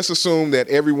 Okay, so let's assume that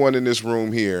everyone in this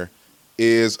room here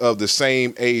is of the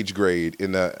same age grade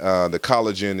in the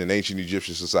Collagen and Ancient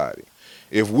Egyptian Society.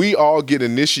 If we all get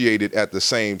initiated at the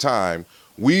same time,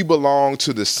 we belong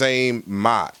to the same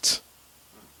Ma'at.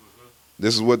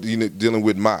 This is what you're dealing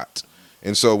with, Ma'at.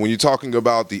 And so when you're talking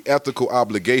about the ethical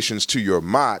obligations to your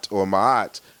Ma'at or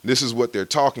Ma'at, this is what they're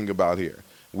talking about here.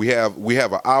 We have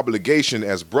an obligation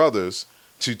as brothers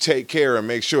to take care and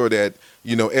make sure that,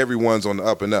 everyone's on the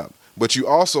up and up. But you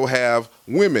also have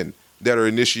women that are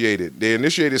initiated. They're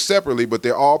initiated separately, but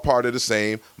they're all part of the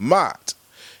same Ma'at.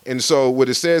 And so what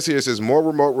it says here, it says more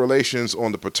remote relations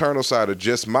on the paternal side are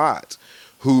just Ma'at,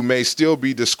 who may still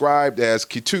be described as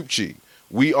Kitupchi.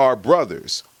 We are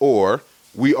brothers, or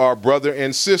we are brother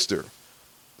and sister,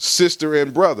 sister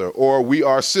and brother, or we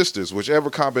are sisters,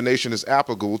 whichever combination is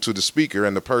applicable to the speaker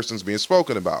and the persons being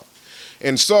spoken about.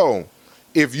 And so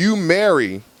if you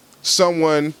marry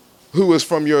someone who is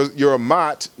from your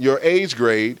Ma'at, your age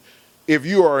grade, if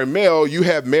you are a male, you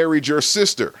have married your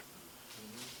sister.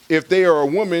 If they are a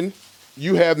woman,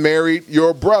 you have married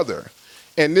your brother.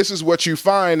 And this is what you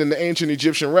find in the ancient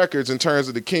Egyptian records in terms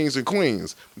of the kings and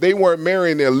queens. They weren't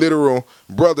marrying their literal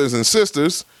brothers and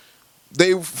sisters.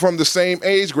 They from the same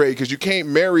age grade, because you can't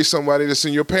marry somebody that's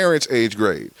in your parents' age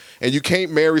grade. And you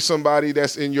can't marry somebody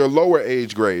that's in your lower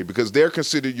age grade because they're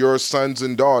considered your sons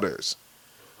and daughters.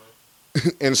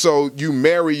 And so you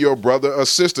marry your brother or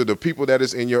sister, the people that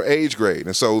is in your age grade.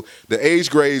 And so the age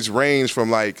grades range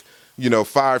from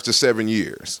 5 to 7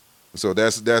 years. So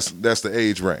that's the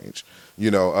age range.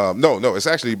 No, it's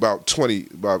actually about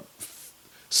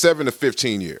 7 to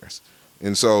 15 years.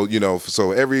 And so,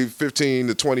 so every 15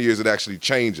 to 20 years it actually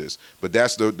changes, but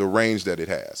that's the range that it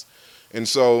has. And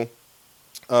so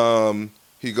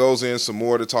he goes in some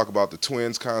more to talk about the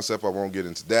twins concept. I won't get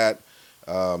into that.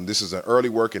 This is an early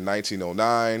work in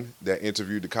 1909 that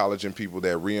interviewed the collagen people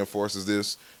that reinforces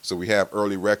this. So we have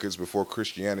early records before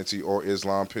Christianity or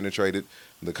Islam penetrated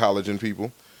the collagen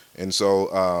people. And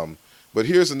so, but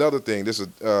here's another thing. This is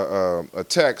a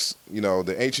text,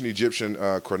 the ancient Egyptian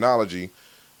chronology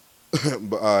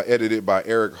edited by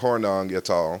Eric Hornung et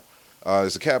al.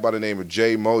 There's a cat by the name of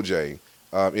J. Mojay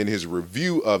in his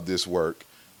review of this work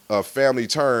of family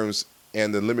terms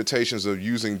and the limitations of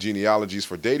using genealogies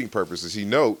for dating purposes. He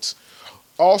notes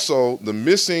also the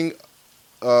missing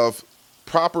of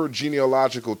proper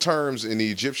genealogical terms in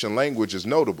the Egyptian language is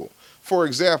notable. For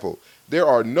example, there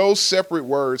are no separate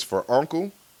words for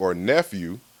uncle or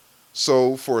nephew.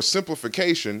 So for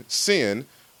simplification, sin,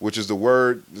 which is the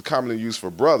word commonly used for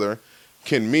brother,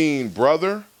 can mean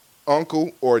brother,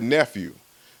 uncle, or nephew.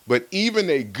 But even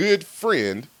a good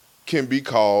friend can be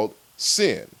called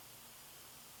sin.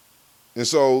 And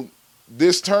so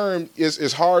this term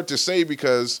is hard to say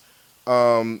because,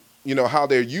 how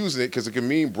they're using it, because it can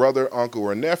mean brother, uncle,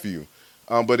 or nephew.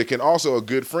 But it can also, a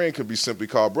good friend could be simply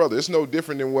called brother. It's no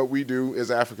different than what we do as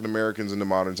African Americans in the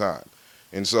modern time.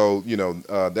 And so,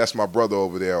 that's my brother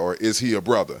over there, or is he a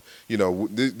brother?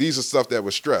 These are stuff that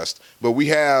was stressed. But we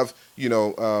have,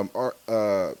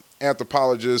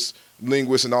 anthropologists,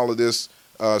 linguists, and all of this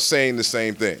saying the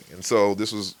same thing. And so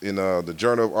this was in the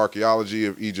Journal of Archaeology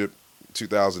of Egypt,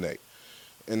 2008.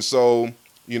 And so,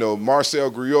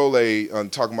 Marcel Griole,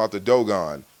 talking about the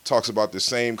Dogon, talks about the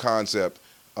same concept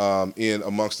in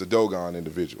amongst the Dogon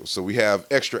individuals. So we have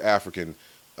extra African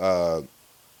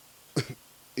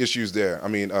issues there.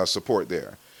 Support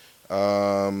there.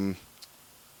 I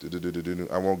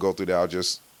won't go through that. I'll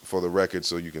just, for the record,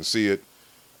 so you can see it.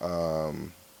 How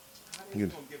do you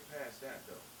gonna get past that,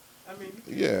 though? You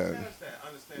can get past that.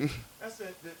 Understand? That's the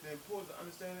importance of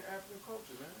understanding African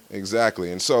culture, man.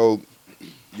 Exactly. And so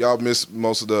y'all missed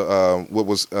most of the what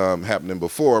was happening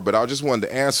before, but I just wanted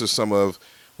to answer some of,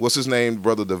 what's his name,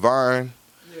 Brother Divine?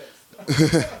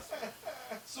 Yes.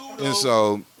 And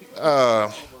so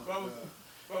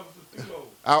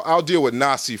I'll deal with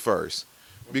Nasi first,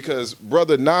 because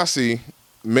Brother Nasi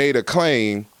made a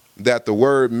claim that the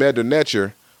word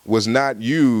Medu was not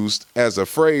used as a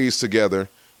phrase together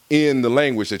in the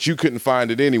language, that you couldn't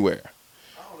find it anywhere.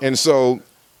 And so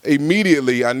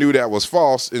immediately I knew that was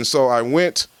false. And so I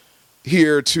went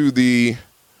here to the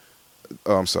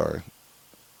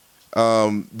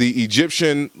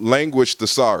Egyptian language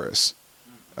thesaurus.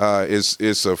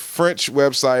 It's a French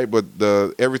website, but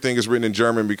everything is written in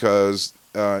German because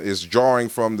it's drawing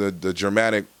from the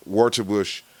Germanic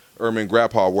Wörterbuch Ehrman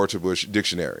Grappall Waterbush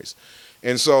dictionaries.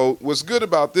 And so what's good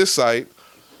about this site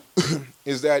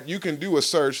is that you can do a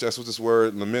search, that's what this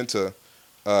word lamenta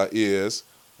is,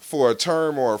 for a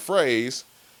term or a phrase,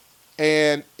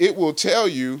 and it will tell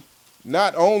you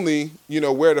not only,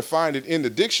 where to find it in the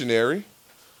dictionary,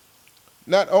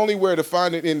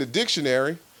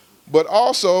 but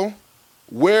also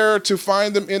where to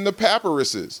find them in the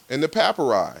papyruses, in the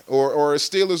papyri, or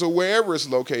steles, or wherever it's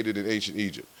located in ancient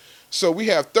Egypt. So we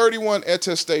have 31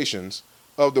 attestations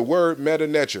of the word Medu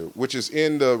Neter, which is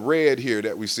in the red here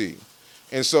that we see.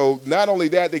 And so not only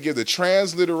that, they give the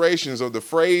transliterations of the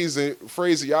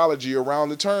phraseology around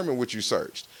the term in which you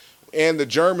searched, and the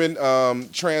German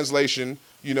translation,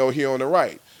 here on the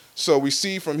right. So we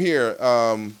see from here,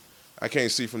 I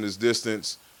can't see from this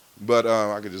distance, but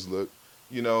I could just look,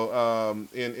 in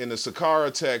the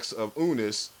Saqqara text of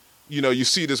Unis, you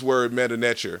see this word Medu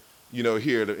Neter,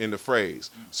 here in the phrase.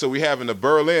 So we have in the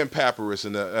Berlin papyrus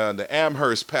and the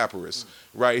Amherst papyrus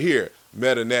right here,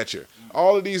 Medu Neter.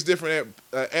 All of these different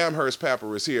Amherst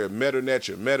papyrus here, Medu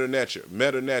Neter, Medu Neter,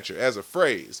 Medu Neter, as a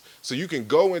phrase. So you can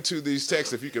go into these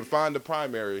texts, if you can find the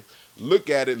primary, look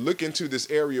at it, look into this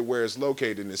area where it's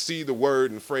located, and see the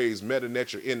word and phrase Medu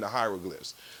Neter in the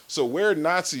hieroglyphs. So where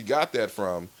Nazi got that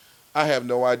from, I have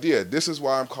no idea. This is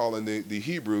why I'm calling the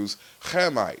Hebrews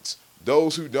Hamites,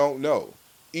 those who don't know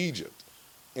Egypt.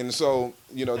 And so,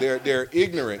 they're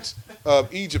ignorant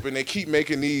of Egypt, and they keep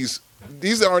making these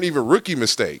aren't even rookie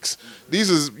mistakes. These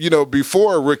is,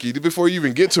 before a rookie, before you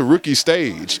even get to rookie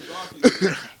stage.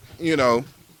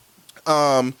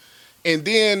 And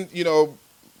then,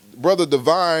 Brother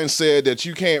Divine said that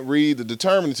you can't read the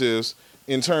determinatives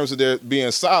in terms of their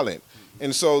being silent.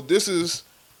 And so this is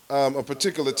a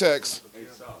particular text.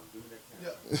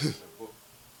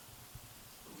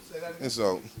 And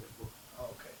so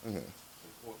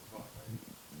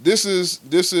this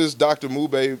is Dr.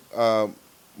 Muba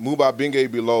Binghe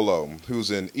Bilolo,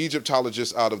 who's an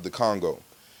Egyptologist out of the Congo,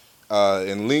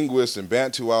 and linguist and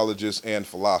Bantuologist and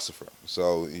philosopher.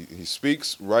 So he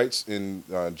writes in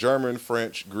German,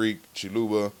 French, Greek,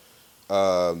 Chiluba,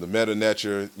 the Medu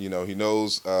Neter. He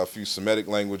knows a few Semitic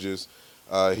languages.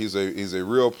 He's a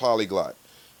real polyglot,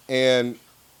 and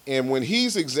when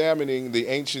he's examining the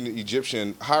ancient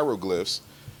Egyptian hieroglyphs,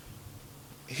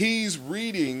 he's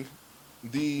reading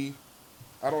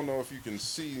I don't know if you can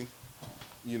see,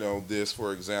 this,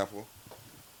 for example,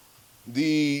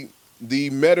 the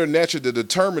Medu Neter, the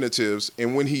determinatives,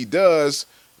 and when he does,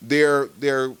 they're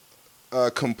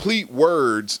complete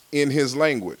words in his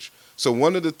language. So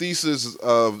one of the theses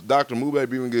of Dr. Muba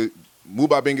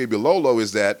Binghe Bilolo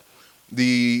is that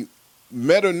the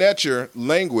Medu Neter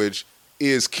language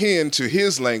is kin to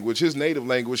his language, his native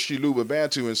language, Chiluba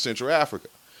Bantu in Central Africa.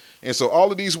 And so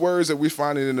all of these words that we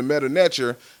find in the Medu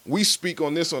Neter, we speak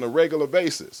on this on a regular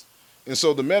basis. And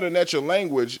so the Medu Neter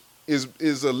language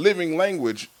is a living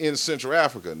language in Central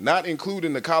Africa, not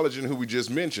including the collagen who we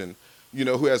just mentioned,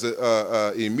 who has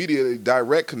a immediately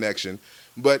direct connection.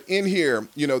 But in here,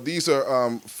 these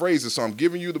are phrases. So I'm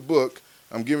giving you the book.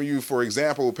 I'm giving you, for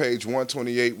example, page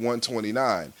 128,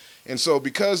 129. And so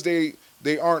because they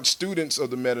aren't students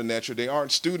of the Medu Neter, they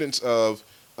aren't students of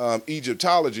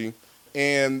Egyptology,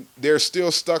 and they're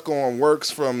still stuck on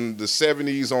works from the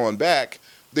 70s on back,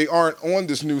 they aren't on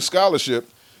this new scholarship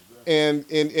and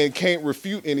can't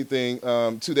refute anything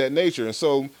to that nature. And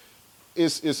so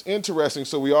it's interesting.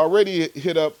 So we already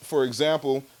hit up, for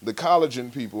example, the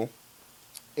collagen people.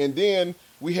 And then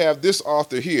we have this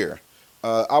author here,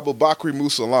 Abubakri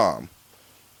Musalam.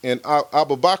 And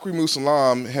Abubakri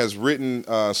Musalam has written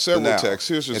several texts.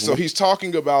 And so he's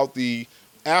talking about the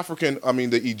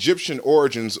Egyptian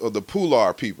origins of the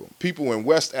Pular people in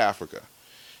West Africa.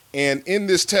 And in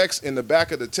this text, in the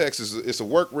back of the text, it's a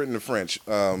work written in French.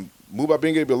 Muba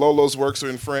Binghe Bilolo's works are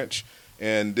in French,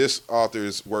 and this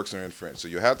author's works are in French. So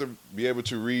you have to be able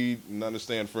to read and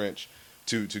understand French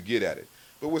to get at it.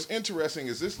 But what's interesting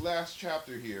is this last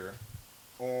chapter here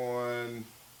on,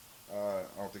 I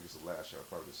don't think it's the last chapter,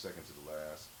 probably the second to the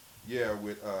last. Yeah,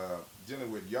 with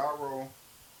dealing with Yaro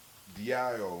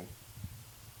Diayo.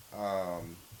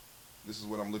 This is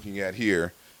what I'm looking at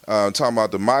here. Talking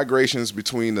about the migrations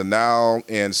between the Nile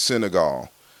and Senegal,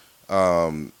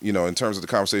 in terms of the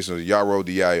conversation of Yaro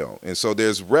Diayo. And so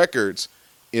there's records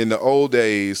in the old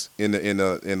days, in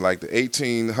like the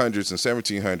 1800s and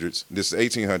 1700s, this is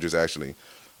 1800s actually,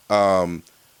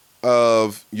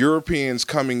 of Europeans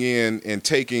coming in and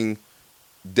taking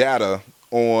data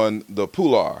on the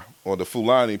Pular, or the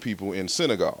Fulani people in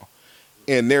Senegal.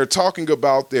 And they're talking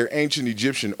about their ancient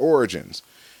Egyptian origins.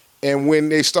 And when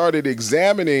they started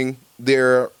examining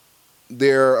their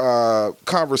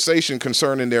conversation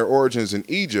concerning their origins in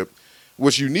Egypt,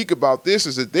 what's unique about this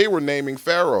is that they were naming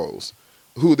pharaohs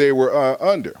who they were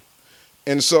under.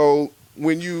 And so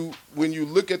when you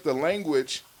look at the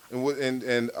language,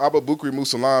 and Abba Bukri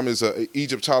Musalam is an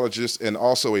Egyptologist and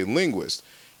also a linguist,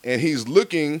 and he's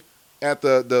looking at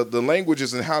the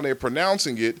languages and how they're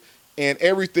pronouncing it, and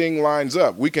everything lines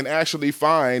up. We can actually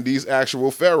find these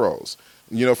actual pharaohs,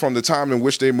 from the time in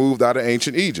which they moved out of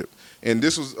ancient Egypt. And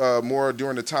this was more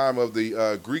during the time of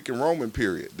the Greek and Roman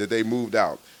period that they moved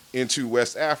out into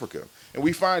West Africa. And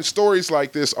we find stories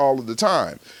like this all of the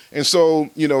time. And so,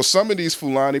 some of these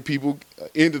Fulani people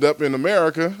ended up in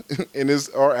America and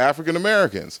are African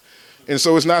Americans. And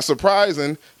so it's not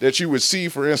surprising that you would see,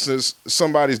 for instance,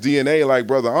 somebody's DNA like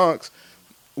Brother Unks,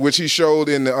 which he showed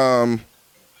in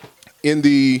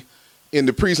the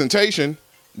presentation,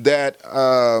 that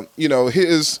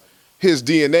his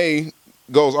DNA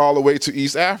goes all the way to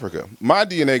East Africa. My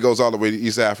DNA goes all the way to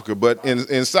East Africa, but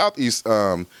in Southeast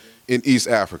in East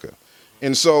Africa.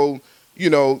 And so,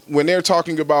 when they're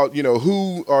talking about,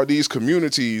 who are these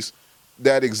communities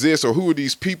that exist, or who are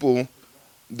these people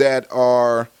that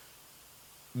are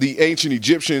the ancient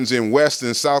Egyptians in West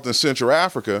and South and Central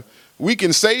Africa, we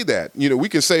can say that. We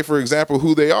can say, for example,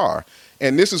 who they are.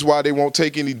 And this is why they won't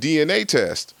take any DNA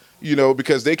test,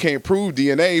 because they can't prove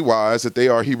DNA-wise that they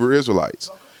are Hebrew Israelites.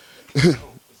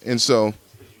 And so...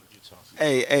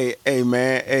 Hey,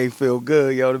 man. Hey, feel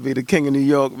good, yo, to be the king of New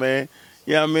York, man.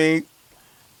 You know what I mean?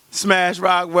 Smash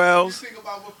Rockwell's. Think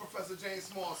about what Professor James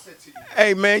Small said to you.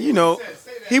 Hey, man,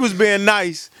 he was being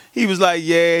nice. He was like,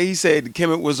 yeah, he said the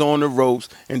Kemet was on the ropes,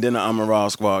 and then the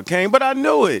Amaral squad came. But I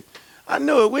knew it.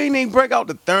 We ain't even break out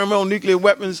the thermonuclear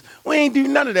weapons. We ain't do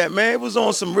none of that, man. It was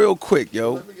on some real quick,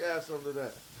 yo. Let me add something to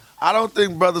that. I don't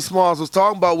think Brother Smalls was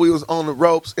talking about we was on the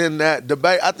ropes in that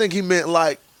debate. I think he meant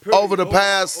like over the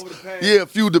past, a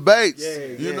few debates.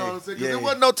 You know what I'm saying? Because there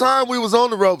wasn't no time we was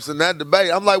on the ropes in that debate.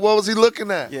 I'm like, what was he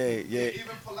looking at? Yeah. Even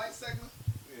Polite segment?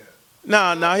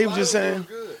 Nah, he was just saying.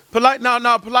 Polite,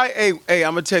 Polite, hey,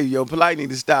 I'm going to tell you, yo, Polite need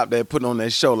to stop that, putting on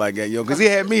that show like that, yo, because he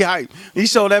had me hyped. He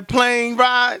showed that plane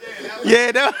ride.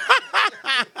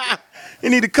 He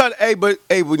need to cut, but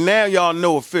now y'all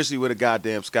know officially what a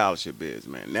goddamn scholarship is,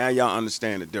 man. Now y'all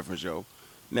understand the difference, yo.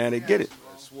 Now they get it.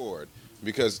 Sword.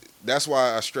 Because that's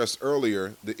why I stressed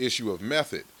earlier the issue of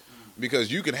method.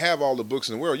 Because you can have all the books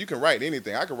in the world. You can write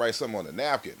anything. I can write something on a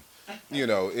napkin,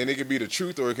 and it can be the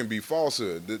truth or it can be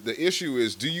falsehood. The issue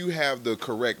is, do you have the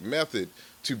correct method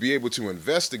to be able to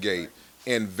investigate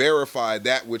and verify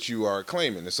that which you are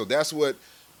claiming? And so that's what,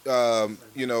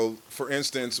 for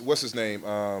instance, what's his name?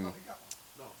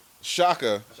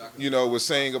 Shaka, was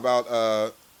saying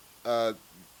about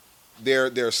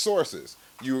their sources.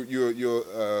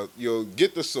 You'll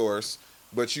get the source,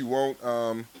 but you won't.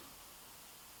 Can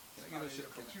I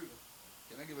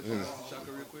give a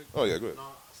Shaka real quick? Oh yeah, go ahead.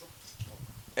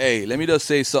 Hey, let me just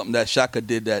say something that Shaka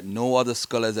did that no other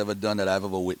scholar has ever done that I've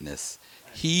ever witnessed.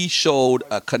 He showed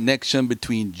a connection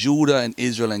between Judah and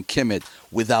Israel and Kemet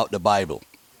without the Bible.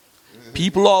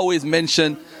 People always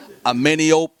mention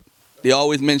Amenhotep. They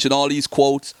always mention all these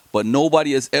quotes, but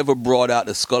nobody has ever brought out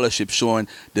the scholarship showing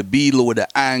the Beetle with the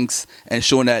Ankhs and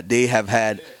showing that they have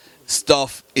had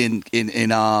stuff in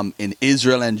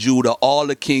Israel and Judah. All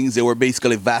the kings, they were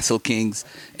basically vassal kings,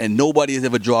 and nobody has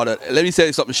ever drawn it. Let me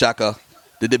say something, Shaka.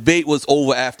 The debate was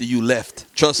over after you left.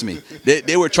 Trust me.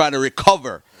 They were trying to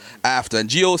recover after. And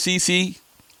GOCC,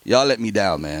 y'all let me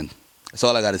down, man. That's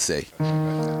all I got to say.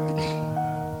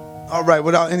 All right,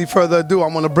 without any further ado,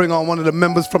 I'm going to bring on one of the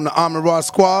members from the Amin-Ra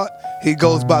squad. He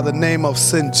goes by the name of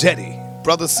Sinjetti.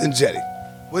 Brother Sinjetti,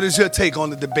 what is your take on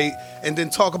the debate? And then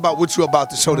talk about what you're about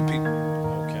to show the people.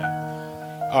 Okay.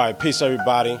 All right, peace,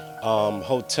 everybody.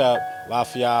 Hotep,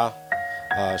 Lafayette,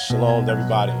 shalom to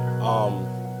everybody.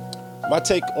 My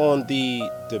take on the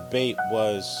debate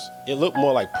was, it looked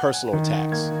more like personal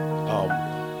attacks.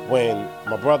 When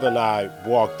my brother and I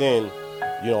walked in,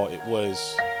 it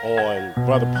was on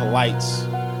Brother Polite's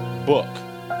book,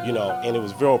 and it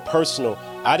was very personal.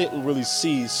 I didn't really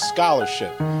see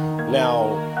scholarship.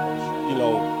 Now,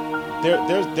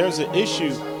 there's an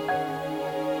issue.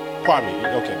 Pardon me.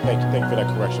 Okay, thank you for that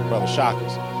correction, Brother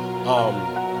Shakas.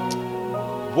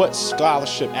 What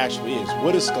scholarship actually is?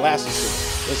 What is scholasticism?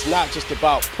 It's not just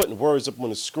about putting words up on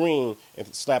the screen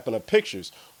and slapping up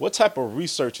pictures. What type of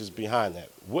research is behind that?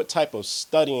 What type of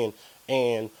studying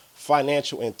and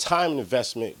financial and time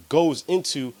investment goes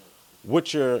into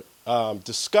what you're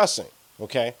discussing,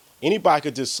 okay? Anybody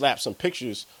could just slap some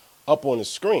pictures up on the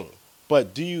screen,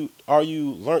 but are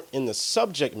you learned in the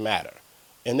subject matter?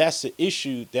 And that's the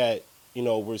issue that,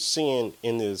 we're seeing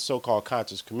in the so-called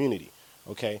conscious community.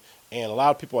 okay? And a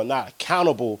lot of people are not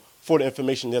accountable for the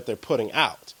information that they're putting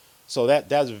out. So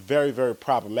that's very, very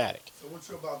problematic. So what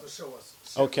you're about to show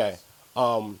us? Okay.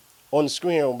 On the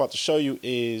screen, I'm about to show you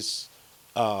is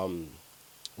we're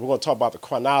going to talk about the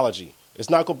chronology. It's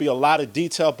not going to be a lot of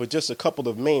detail, but just a couple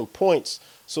of main points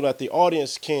so that the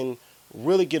audience can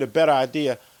really get a better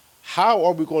idea. How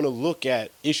are we going to look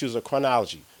at issues of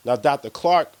chronology? Now, Dr.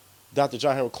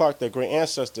 John Henry Clarke, their great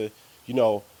ancestor, you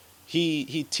know,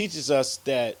 he teaches us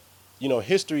that, you know,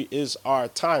 history is our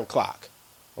time clock,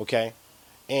 okay?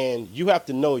 And you have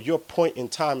to know your point in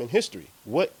time in history.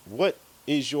 What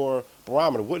is your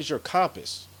barometer? What is your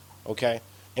compass, okay?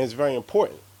 And it's very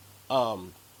important.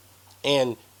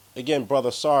 And again,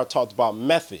 Brother Sar talked about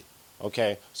method,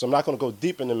 okay? So I'm not going to go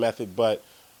deep into method, but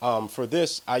for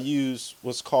this, I use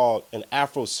what's called an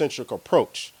Afrocentric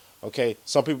approach, okay?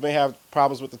 Some people may have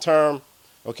problems with the term,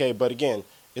 okay? But again,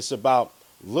 it's about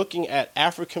looking at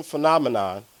African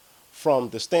phenomenon from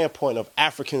the standpoint of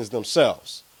Africans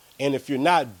themselves. And if you're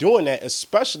not doing that,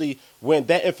 especially when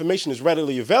that information is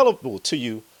readily available to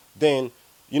you, then,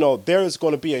 you know, there is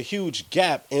going to be a huge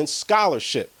gap in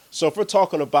scholarship. So if we're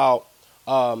talking about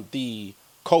the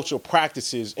cultural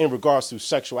practices in regards to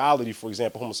sexuality, for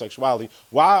example, homosexuality,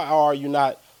 why are you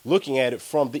not looking at it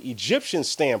from the Egyptian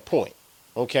standpoint,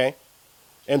 okay?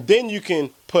 And then you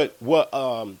can put what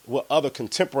other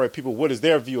contemporary people, what is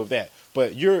their view of that?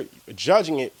 But you're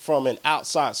judging it from an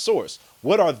outside source.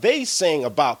 What are they saying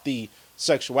about the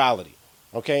sexuality,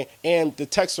 okay? And the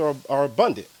texts are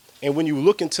abundant. And when you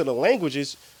look into the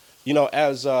languages, you know,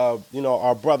 as you know,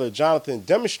 our brother Jonathan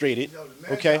demonstrated,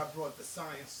 okay? Brought the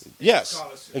science, yes,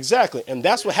 scholarship. exactly. And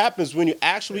that's what happens when you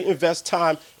actually invest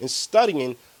time in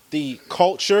studying the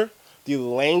culture, the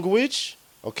language,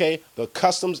 okay, the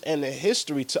customs and the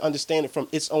history to understand it from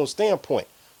its own standpoint.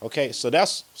 Okay, so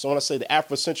when I say the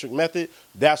Afrocentric method,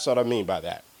 that's what I mean by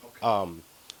that. Okay.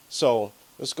 So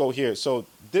let's go here. So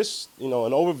this, you know,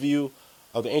 an overview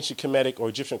of the ancient Kemetic or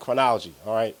Egyptian chronology.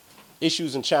 All right,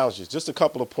 issues and challenges. Just a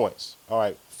couple of points. All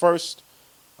right, first,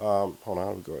 hold on,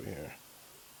 how do we go here?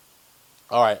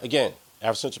 All right, again,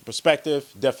 Afrocentric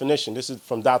perspective definition. This is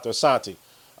from Dr. Asante.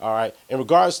 All right, in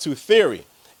regards to theory,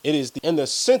 it is in the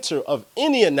center of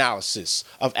any analysis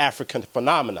of African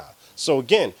phenomena. So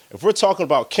again, if we're talking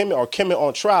about Kemet or Kemet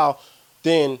on trial,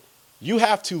 then you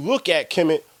have to look at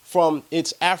Kemet from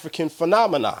its African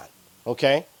phenomenon,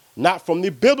 okay? Not from the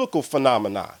biblical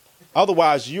phenomenon.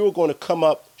 Otherwise, you're going to come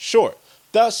up short.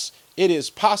 Thus, it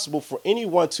is possible for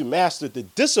anyone to master the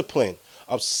discipline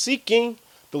of seeking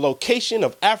the location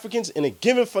of Africans in a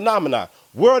given phenomenon.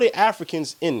 Where are the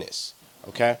Africans in this?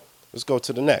 Okay, let's go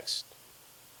to the next.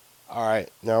 All right,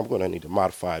 now I'm going to need to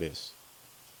modify this.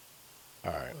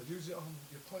 All right. Use your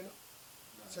pointer.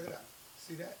 Check it out.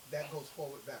 See that? That goes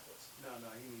forward backwards.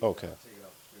 Okay.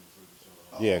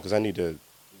 Yeah, because I need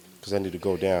to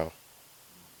go down.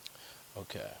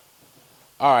 Okay.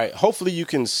 All right. Hopefully you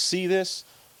can see this.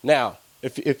 Now,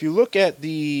 if you look at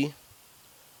the,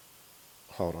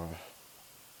 hold on.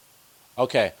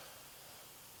 Okay.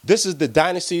 This is the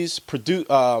dynasties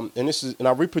and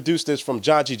I reproduced this from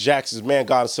John G. Jackson's Man,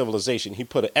 God, and Civilization. He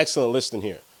put an excellent list in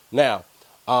here. Now,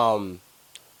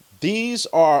 these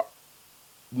are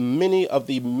many of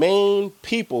the main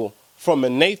people from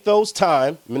Manetho's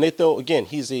time. Manetho, again,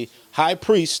 he's a high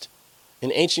priest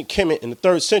in ancient Kemet in the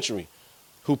 3rd century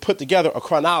who put together a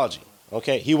chronology.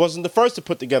 Okay, he wasn't the first to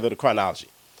put together the chronology.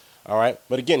 All right,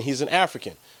 but again, he's an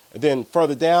African. And then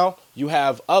further down, you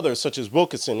have others such as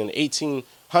Wilkinson in the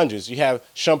 1800s. You have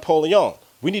Champollion.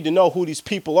 We need to know who these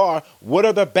people are. What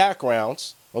are their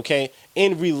backgrounds, okay,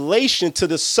 in relation to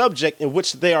the subject in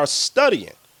which they are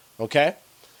studying, okay?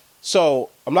 So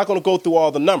I'm not going to go through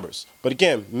all the numbers. But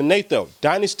again, Manetho,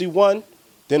 Dynasty 1,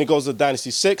 then it goes to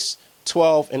Dynasty 6,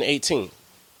 12, and 18.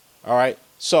 All right?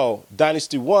 So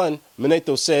Dynasty 1,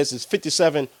 Manetho says is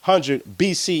 5700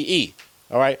 BCE.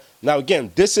 All right? Now,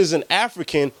 again, this is an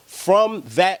African from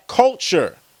that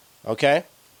culture, okay?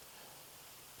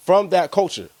 From that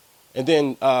culture. And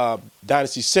then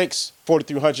Dynasty 6,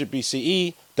 4300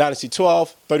 BCE. Dynasty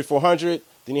 12, 3400.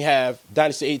 Then you have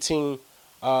Dynasty 18,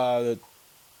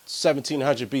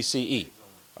 1700 BCE.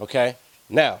 Okay?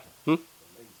 Now, all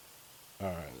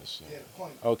right, let's see.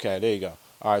 Okay, there you go.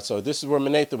 All right, so this is where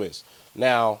Manetho is.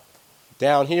 Now,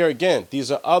 down here again, these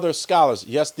are other scholars.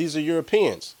 Yes, these are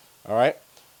Europeans. All right?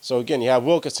 So again, you have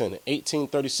Wilkinson,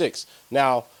 1836.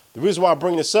 Now, the reason why I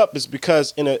bring this up is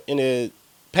because in a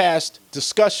past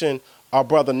discussion, our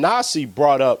brother Nasi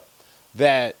brought up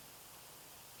that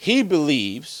he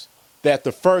believes that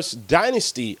the first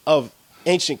dynasty of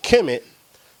ancient Kemet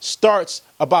starts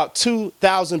about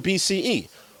 2000 BCE.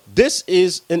 this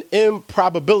is an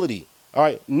improbability. All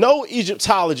right. No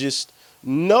Egyptologist,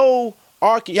 no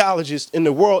archaeologist in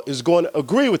the world is going to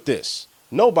agree with this.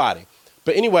 Nobody.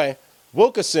 But anyway,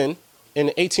 Wilkinson in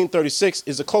 1836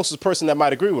 is the closest person that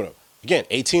might agree with him. Again,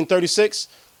 1836,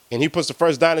 and he puts the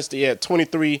first dynasty at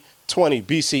 2320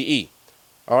 BCE.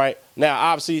 All right. Now,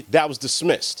 obviously, that was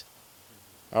dismissed.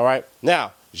 All right.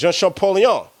 Now, Jean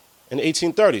Champollion in the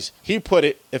 1830s, he put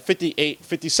it at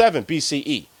 5857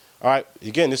 BCE. All right.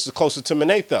 Again, this is closer to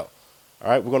Manetho. All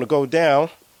right. We're going to go down.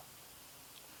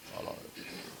 Hold on.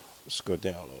 Let's go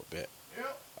down a little bit.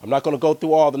 I'm not going to go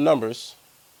through all the numbers.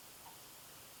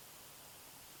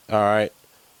 All right.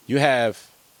 You have.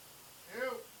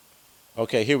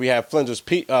 Okay, here we have Flinders,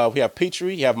 we have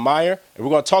Petrie, you have Meyer, and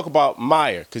we're going to talk about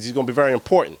Meyer because he's going to be very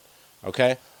important,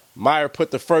 okay? Meyer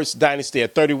put the first dynasty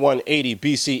at 3180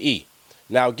 BCE.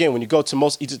 Now, again, when you go to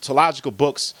most Egyptological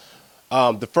books,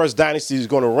 the first dynasty is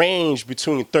going to range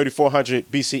between 3400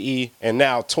 BCE and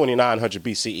now 2900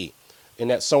 BCE. And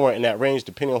that's somewhere in that range,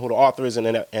 depending on who the author is and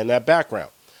that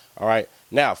background, all right?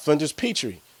 Now, Flinders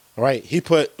Petrie, all right, he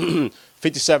put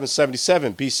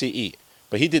 5777 BCE,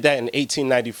 but he did that in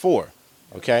 1894.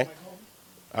 Okay.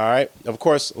 All right. Of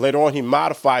course, later on, he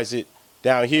modifies it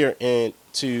down here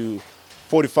into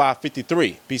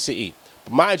 4553 BCE.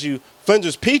 But mind you,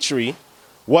 Flinders Petrie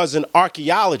was an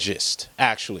archaeologist,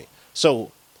 actually.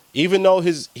 So even though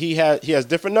he has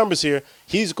different numbers here,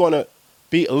 he's going to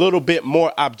be a little bit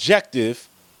more objective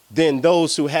than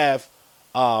those who have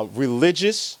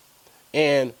religious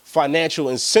and financial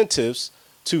incentives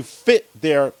to fit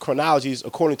their chronologies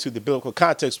according to the biblical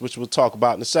context, which we'll talk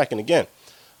about in a second again.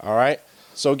 All right.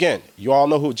 So again, you all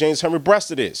know who James Henry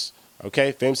Breasted is.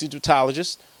 Okay. Famous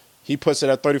Egyptologist. He puts it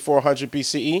at 3400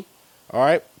 BCE. All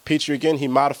right. Petrie again, he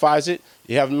modifies it.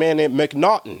 You have a man named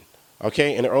McNaughton.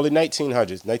 Okay. In the early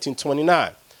 1900s,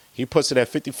 1929. He puts it at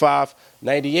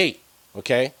 5598.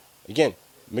 Okay. Again,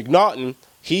 McNaughton,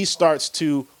 he starts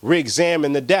to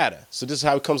re-examine the data. So this is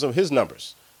how he comes up with his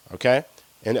numbers. Okay.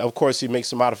 And of course, he makes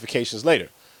some modifications later.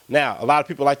 Now, a lot of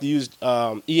people like to use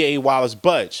E.A. Wallace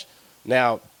Budge.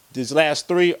 Now, these last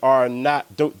three are not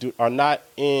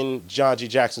in John G.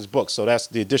 Jackson's book, so that's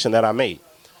the addition that I made.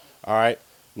 All right.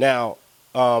 Now,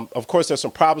 of course, there's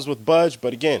some problems with Budge,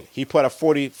 but again, he put at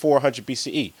 4400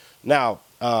 BCE. Now,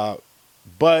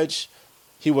 Budge,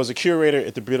 he was a curator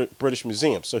at the British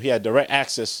Museum, so he had direct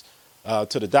access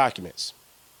to the documents.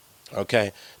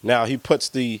 Okay. Now, he puts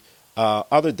the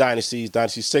other dynasties,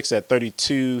 Dynasty 6 at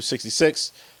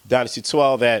 3266, Dynasty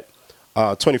 12 at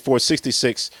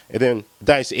 2466, and then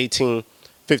Dynasty 18,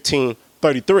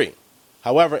 1533.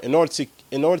 However, in order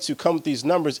to come with these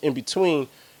numbers in between,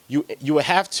 you would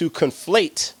have to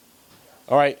conflate,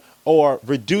 all right, or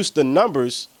reduce the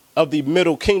numbers of the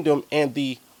Middle Kingdom and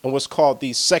what's called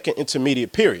the Second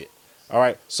Intermediate Period. All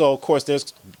right. So of course,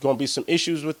 there's going to be some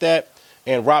issues with that.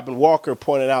 And Robin Walker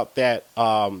pointed out that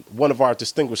one of our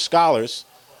distinguished scholars,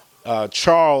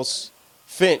 Charles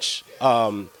Finch,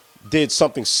 did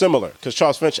something similar, because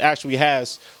Charles Finch actually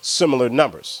has similar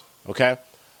numbers, okay?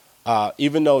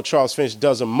 Even though Charles Finch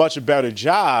does a much better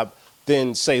job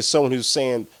than, say, someone who's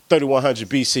saying 3100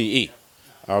 BCE,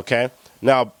 okay?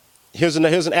 Now, here's an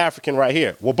African right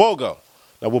here, Wabogo.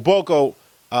 Now, Wabogo,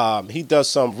 he does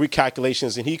some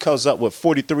recalculations, and he comes up with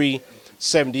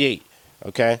 4378,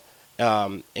 okay?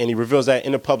 And he reveals that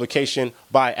in a publication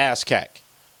by ASCAC.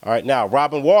 All right, now,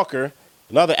 Robin Walker,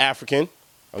 another African,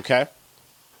 okay?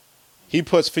 He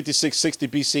puts 5660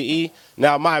 BCE.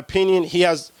 Now, in my opinion,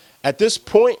 at this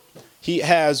point, he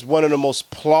has one of the most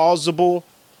plausible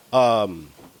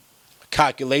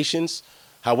calculations.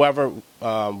 However,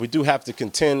 we do have to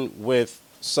contend with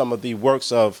some of the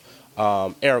works of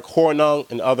Eric Hornung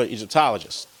and other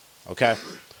Egyptologists. Okay?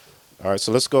 All right,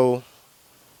 so let's go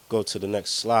to the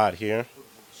next slide here.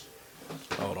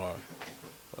 Hold on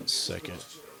 1 second.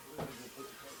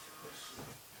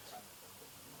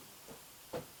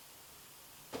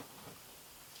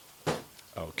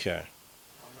 Okay.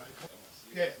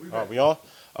 Are we on?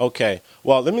 Okay.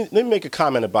 Well, let me make a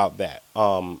comment about that.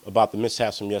 About the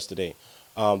mishaps from yesterday.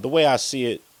 The way I see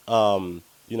it,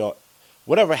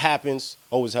 whatever happens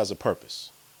always has a purpose.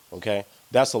 Okay.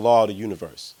 That's the law of the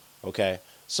universe. Okay.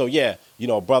 So yeah,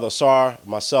 Brother Sar,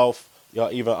 myself,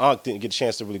 even Ankh didn't get a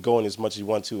chance to really go in as much as he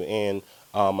wanted to, and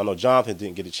I know Jonathan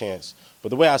didn't get a chance. But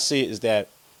the way I see it is that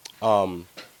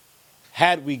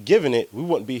had we given it, we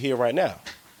wouldn't be here right now.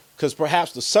 Because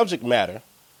perhaps the subject matter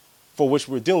for which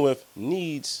we're dealing with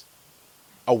needs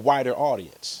a wider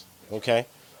audience, okay,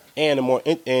 and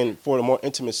for a more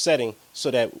intimate setting,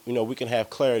 so that we can have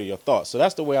clarity of thought. So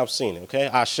that's the way I'm seeing it, okay.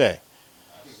 Ashe. All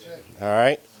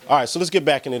right. So let's get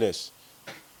back into this.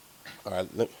 All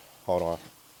right, hold on.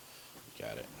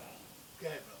 Got it.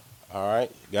 All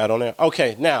right, got it on there.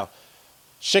 Okay, now,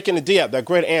 Shekin Diab, that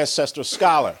great ancestor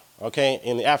scholar, okay,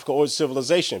 in the African Origin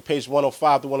Civilization, page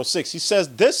 105 to 106, he says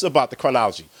this about the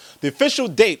chronology. The official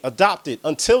date adopted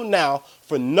until now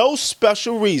for no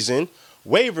special reason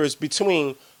wavers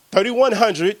between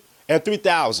 3100 and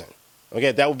 3000.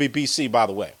 Okay, that would be BC, by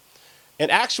the way. In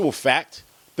actual fact,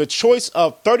 the choice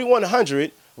of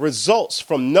 3100 results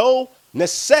from no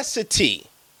necessity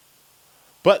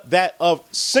but that of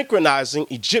synchronizing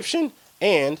Egyptian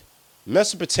and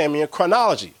Mesopotamian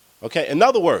chronology. Okay, in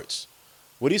other words,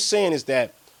 what he's saying is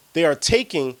that they are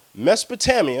taking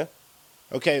Mesopotamia,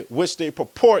 okay, which they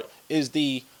purport is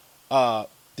the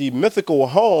mythical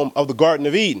home of the Garden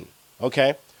of Eden.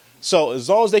 Okay, so as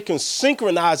long as they can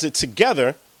synchronize it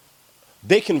together,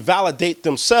 they can validate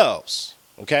themselves.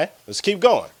 Okay, let's keep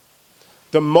going.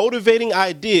 The motivating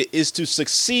idea is to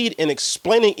succeed in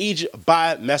explaining Egypt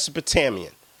by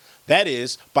Mesopotamian. That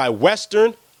is, by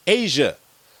Western Asia,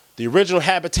 the original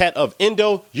habitat of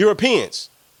Indo-Europeans.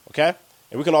 Okay?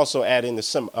 And we can also add in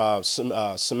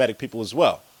the Semitic people as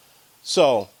well.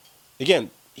 So, again,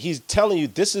 he's telling you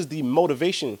this is the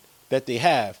motivation that they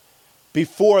have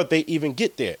before they even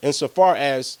get there. Insofar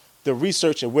as the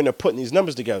research and when they're putting these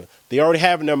numbers together, they already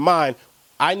have in their mind,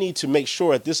 I need to make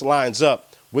sure that this lines up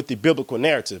with the biblical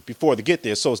narrative before they get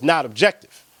there, so it's not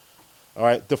objective. All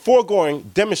right, the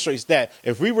foregoing demonstrates that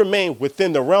if we remain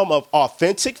within the realm of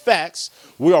authentic facts,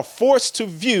 we are forced to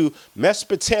view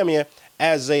Mesopotamia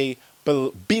as a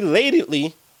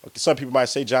belatedly, some people might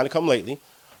say Johnny come lately,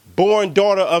 born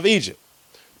daughter of Egypt.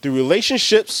 The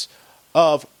relationships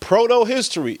of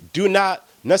proto-history do not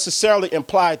necessarily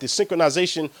imply the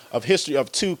synchronization of history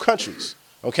of two countries.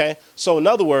 Okay, so in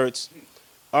other words,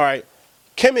 all right,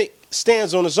 Kemet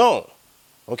stands on its own,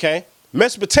 okay?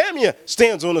 Mesopotamia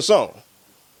stands on its own,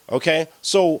 okay?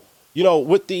 So, you know,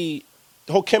 with the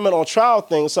whole Kemet on trial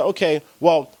thing, so, okay,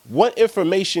 well, what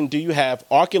information do you have,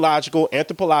 archaeological,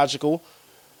 anthropological,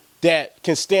 that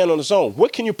can stand on its own?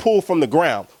 What can you pull from the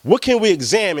ground? What can we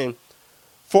examine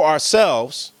for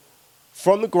ourselves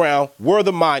from the ground? Where are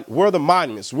the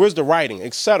monuments? Where's the writing,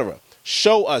 etc.?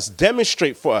 Show us,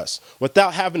 demonstrate for us,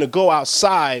 without having to go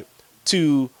outside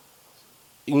to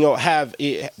have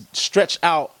it stretch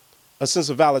out a sense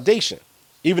of validation,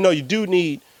 even though you do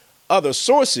need other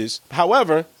sources.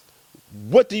 However,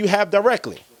 what do you have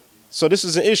directly? So this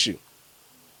is an issue.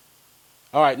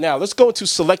 All right, now let's go into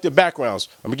selected backgrounds.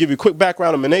 I'm gonna give you a quick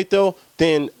background of Manetho,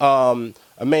 then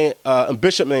a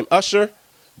bishop named Usher,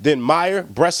 then Meyer,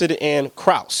 Bresid, and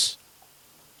Kraus.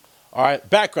 All right,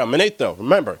 background, Manetho,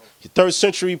 remember, 3rd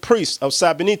century priest of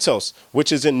Sabinitos,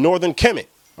 which is in northern Kemet,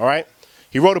 all right?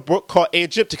 He wrote a book called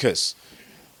Aegypticus,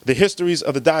 the histories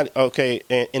of the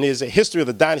and is a history of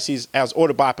the dynasties as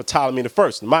ordered by Ptolemy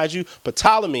I. Mind you,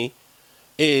 Ptolemy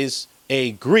is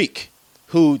a Greek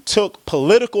who took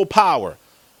political power,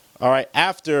 all right,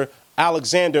 after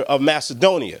Alexander of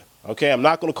Macedonia. Okay, I'm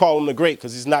not going to call him the great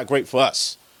because he's not great for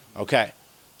us. Okay,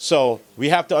 so we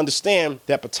have to understand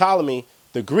that Ptolemy,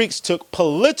 the Greeks took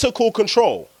political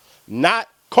control, not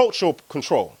cultural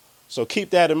control. So keep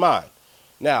that in mind.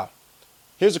 Now,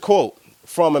 here's a quote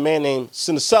from a man named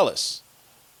Cyneselis.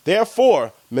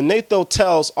 Therefore, Manetho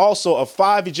tells also of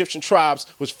 5 Egyptian tribes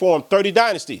which formed 30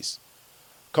 dynasties,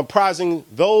 comprising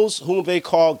those whom they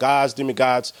call gods,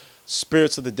 demigods,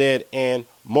 spirits of the dead, and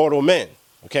mortal men.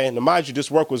 Okay, now mind you,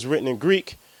 this work was written in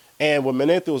Greek, and when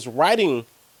Manetho was writing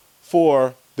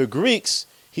for the Greeks,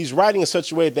 he's writing in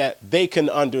such a way that they can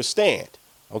understand.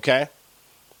 Okay,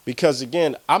 because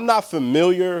again, I'm not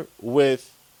familiar with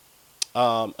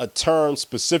a term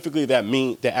specifically that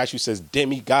actually says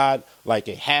demigod, like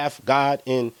a half god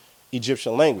in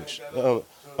Egyptian language. I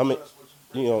mean,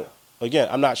 again,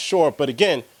 I'm not sure, but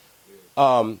again,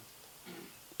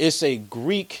 it's a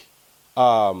Greek.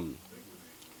 Yeah,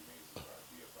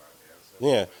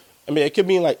 I mean, it could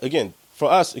mean like, again,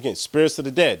 for us, again, spirits of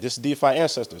the dead. This is deified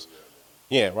ancestors.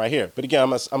 Yeah, right here. But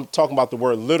again, I'm talking about the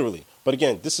word literally. But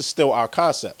again, this is still our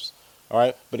concepts. All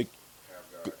right, but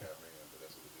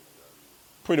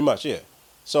pretty much, yeah.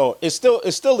 So it's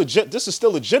still legit. This is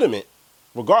still legitimate,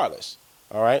 regardless.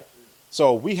 All right.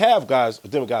 So we have gods,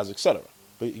 demigods, etc.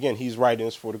 But again, he's writing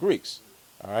this for the Greeks.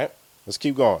 All right. Let's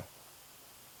keep going.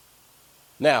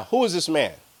 Now, who is this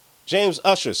man? James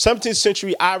Usher, 17th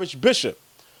century Irish bishop.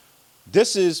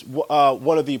 This is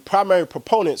one of the primary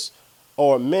proponents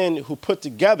or men who put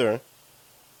together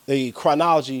the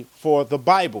chronology for the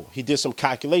Bible. He did some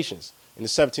calculations in the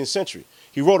 17th century.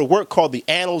 He wrote a work called The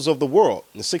Annals of the World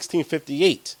in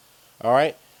 1658. All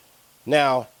right.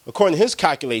 Now, according to his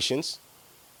calculations,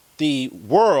 the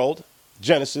world,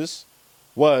 Genesis,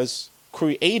 was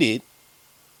created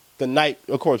the night,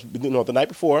 of course, the night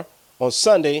before, on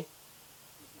Sunday,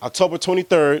 October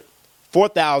 23rd,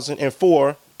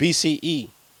 4004 BCE.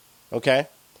 Okay?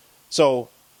 So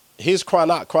his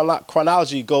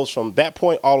chronology goes from that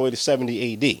point all the way to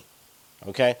 70 AD.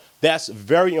 Okay? That's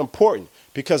very important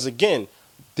because, again,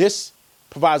 this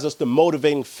provides us the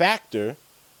motivating factor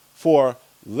for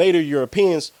later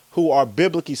Europeans who are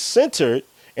biblically centered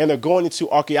and they're going into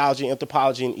archaeology,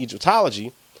 anthropology, and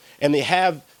Egyptology, and they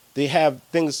have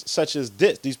things such as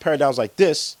this, these paradigms like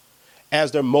this,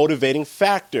 as their motivating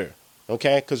factor.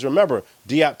 Okay? Because remember,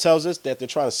 Diop tells us that they're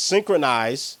trying to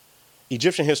synchronize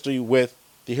Egyptian history with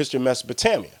the history of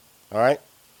Mesopotamia. All right?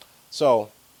 So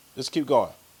let's keep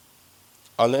going.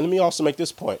 Let me also make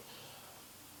this point.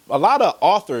 A lot of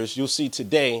authors you'll see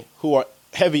today who are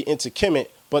heavy into Kemet,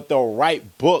 but they'll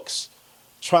write books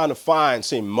trying to find,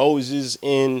 say, Moses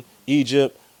in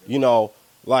Egypt,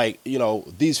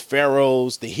 these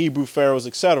pharaohs, the Hebrew pharaohs,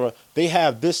 etc. They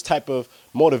have this type of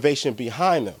motivation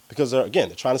behind them because they're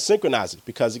trying to synchronize it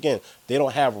because, again, they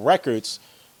don't have records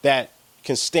that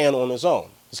can stand on its own.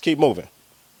 Let's keep moving.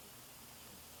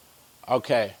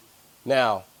 Okay.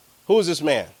 Now, who is this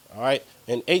man? All right.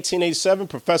 In 1887,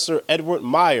 Professor Edward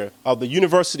Meyer of the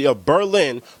University of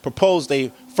Berlin proposed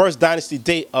a first dynasty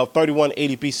date of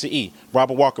 3180 BCE.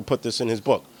 Robert Walker put this in his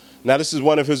book. Now, this is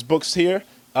one of his books here.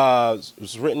 It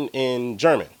was written in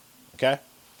German. Okay?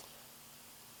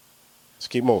 Let's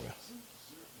keep moving.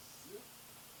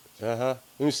 Let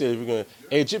me see if we're going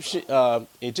to...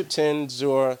 Egyptian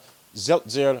zur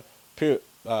Zeltzer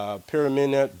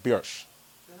Pyramid Birch.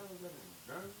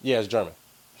 Yeah, it's German.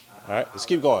 All right, let's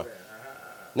keep going.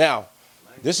 Now,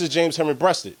 this is James Henry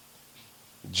Breasted.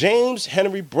 James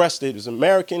Henry Breasted is an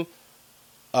American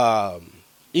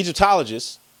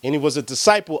Egyptologist, and he was a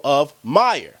disciple of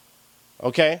Meyer.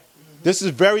 Okay? This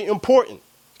is very important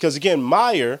because, again,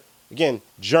 Meyer,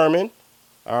 German,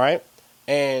 all right,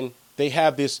 and they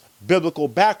have this biblical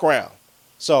background.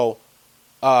 So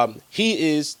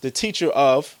he is the teacher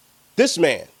of this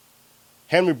man,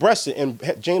 Henry Breasted, and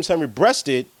James Henry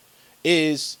Breasted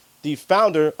is the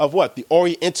founder of what? The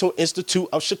Oriental Institute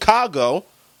of Chicago,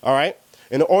 all right?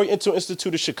 And the Oriental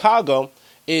Institute of Chicago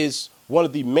is one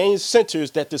of the main centers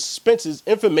that dispenses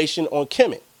information on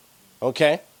Kemet,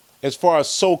 okay? As far as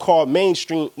so-called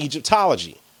mainstream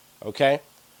Egyptology, okay?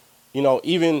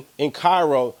 Even in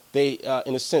Cairo, they,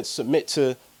 in a sense, submit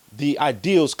to the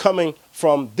ideals coming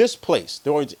from this place, the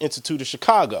Oriental Institute of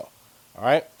Chicago, all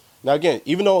right? Now, again,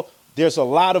 even though there's a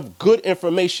lot of good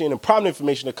information and prominent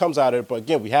information that comes out of it, but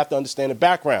again, we have to understand the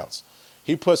backgrounds.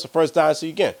 He puts the first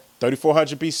dynasty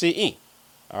 3400 BCE.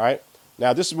 All right.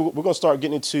 Now, we're going to start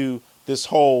getting into this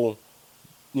whole,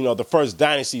 the first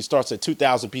dynasty starts at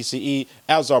 2000 BCE,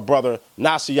 as our brother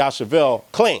Nasser Yashavel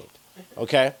claimed.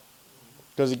 Okay.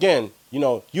 Because again,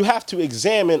 you have to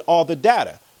examine all the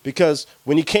data because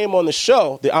when he came on the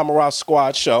show, the Amaral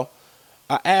Squad show,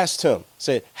 I asked him,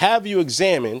 said, have you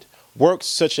examined works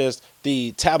such as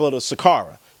the Tablet of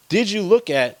Saqqara? Did you look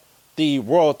at the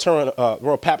Royal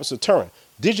Papyrus of Turin?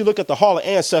 Did you look at the Hall of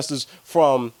Ancestors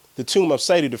from the tomb of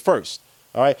Seti I?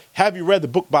 All right. Have you read the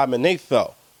book by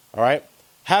Manetho? All right.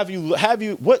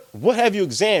 What have you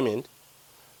examined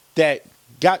that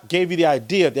gave you the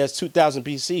idea that's 2000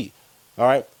 BC? All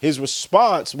right. His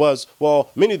response was,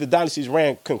 well, many of the dynasties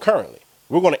ran concurrently.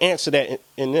 We're going to answer that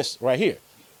in this right here.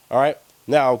 All right.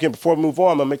 Now, again, before we move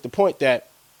on, I'm going to make the point that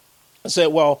I said,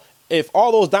 well, if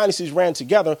all those dynasties ran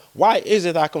together, why is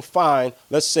it I can find,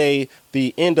 let's say,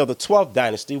 the end of the 12th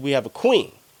dynasty, we have a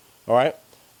queen, all right?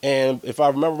 And if I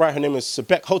remember right, her name is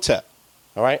Sebek Hotep,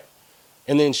 all right?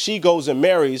 And then she goes and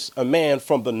marries a man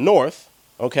from the north,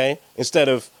 okay, instead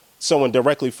of someone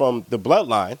directly from the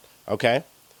bloodline, okay?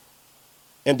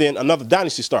 And then another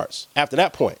dynasty starts after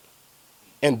that point.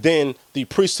 And then the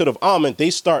priesthood of Amun, they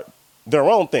start their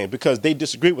own thing because they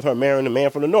disagree with her marrying a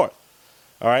man from the north.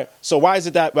 All right. So why is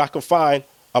it that I can find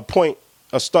an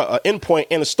end point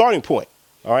and a starting point?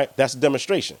 All right. That's a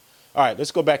demonstration. All right.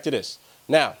 Let's go back to this.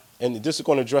 Now, and this is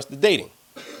going to address the dating.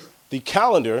 The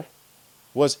calendar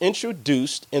was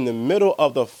introduced in the middle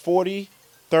of the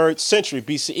 43rd century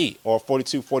BCE or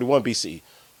 4241 BCE.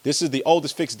 This is the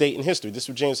oldest fixed date in history. This is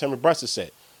what James Henry Breasted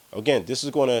said. Again, this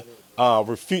is going to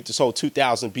refute this whole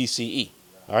 2000 BCE.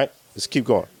 All right. Let's keep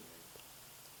going.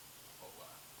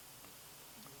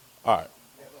 All right.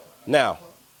 Now,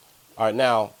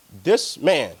 this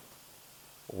man,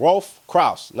 Rolf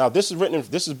Krauss. Now, this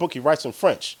is a book he writes in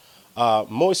French.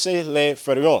 Moïse le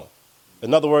Pharaon.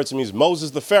 In other words, it means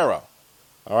Moses the Pharaoh.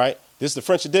 All right. This is the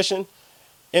French edition.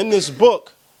 In this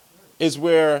book is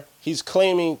where he's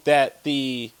claiming that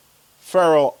the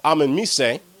Pharaoh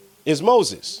Amenmise is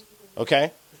Moses.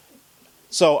 Okay?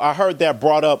 So I heard that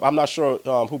brought up. I'm not sure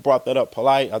who brought that up.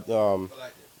 Polite.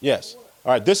 Yes.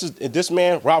 All right. This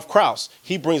man, Ralph Krauss,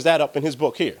 he brings that up in his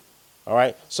book here. All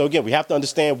right. So again, we have to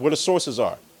understand where the sources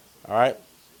are. All right.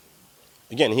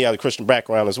 Again, he had a Christian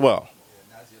background as well.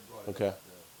 Okay.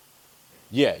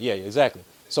 Yeah, exactly.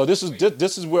 So this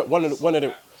is where one of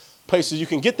the places you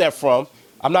can get that from.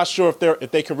 I'm not sure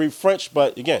if they can read French,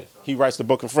 but again, he writes the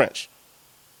book in French.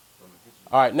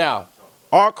 All right, now,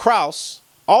 R. Krauss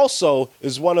also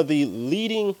is one of the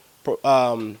leading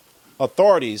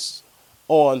authorities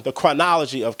on the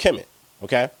chronology of Kemet.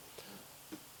 Okay.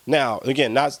 Now,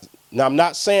 again, I'm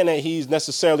not saying that he's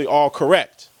necessarily all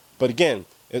correct, but again,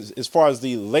 as far as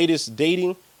the latest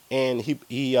dating, and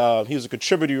he was a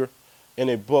contributor in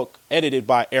a book edited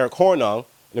by Eric Hornung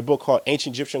in a book called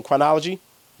Ancient Egyptian Chronology.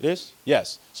 It is?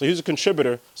 Yes. So he's a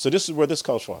contributor. So this is where this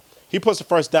comes from. He puts the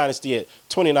first dynasty at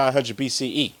 2900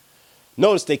 BCE.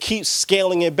 Notice they keep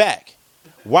scaling it back.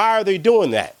 Why are they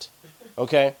doing that?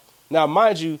 Okay. Now,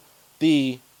 mind you,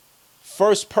 the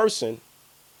first person,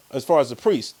 as far as the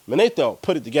priest, Manetho,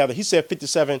 put it together. He said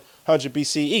 5700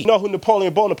 BCE. You know who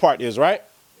Napoleon Bonaparte is, right?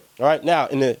 All right. Now,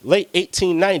 in the late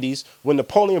 1890s, when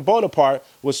Napoleon Bonaparte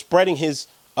was spreading his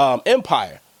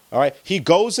empire, all right, he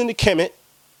goes into Kemet,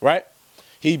 right?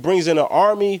 He brings in an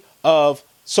army of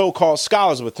so-called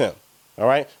scholars with him. All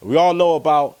right. We all know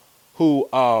about who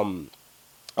the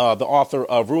author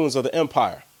of Ruins of the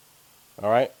Empire. All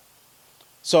right.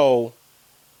 So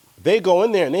they go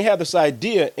in there and they have this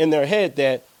idea in their head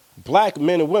that black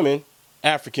men and women,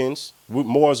 Africans,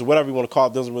 Moors, or whatever you want to call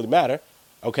it, doesn't really matter,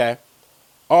 okay,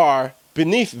 are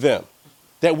beneath them,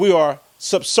 that we are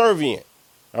subservient.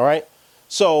 All right.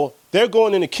 So they're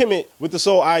going into Kemet with this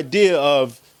whole idea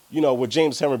of, you know, what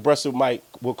James Henry Breslin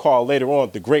will call later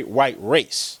on the Great White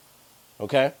Race.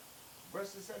 Okay.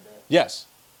 Breslin said that? Yes.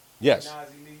 Yes.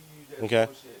 Okay.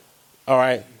 All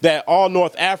right. That all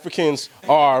North Africans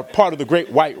are part of the Great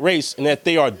White Race and that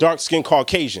they are dark-skinned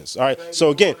Caucasians. All right.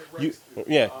 So again,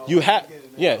 you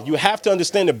have to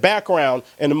understand the background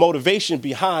and the motivation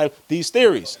behind these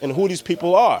theories and who these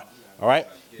people are. All right.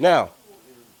 Now,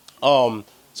 so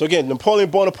again, Napoleon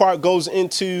Bonaparte goes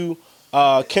into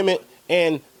Kemet,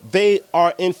 and they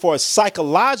are in for a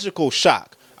psychological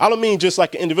shock. I don't mean just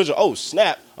like an individual, oh,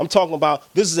 snap. I'm talking about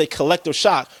this is a collective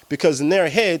shock because in their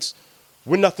heads,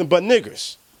 we're nothing but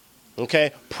niggers.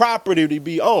 Okay? Property to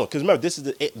be owned. Because remember, this is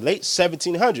the late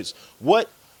 1700s. What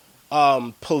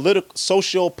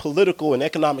socio-political and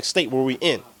economic state were we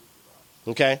in?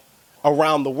 Okay?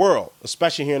 Around the world,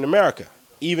 especially here in America,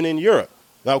 even in Europe.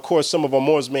 Now, of course, some of our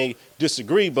Moors may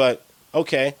disagree, but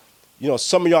okay, you know,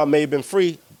 some of y'all may have been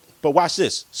free, but watch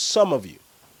this. Some of you,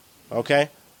 okay?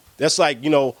 That's like, you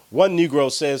know, one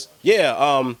Negro says, yeah,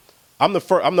 I'm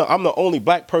the only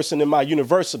black person in my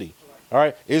university. All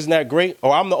right, isn't that great?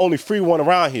 Or I'm the only free one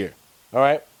around here. All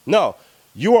right, no,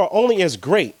 you are only as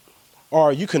great,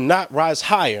 or you cannot rise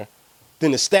higher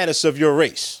than the status of your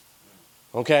race.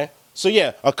 Okay, so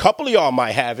yeah, a couple of y'all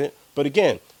might have it, but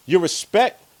again, your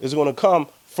respect is going to come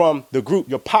from the group.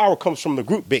 Your power comes from the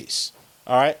group base.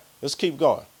 All right, let's keep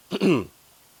going.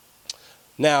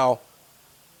 Now,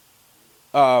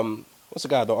 what's the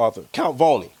guy, the author? Count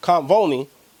Volney. Count Volney,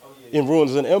 in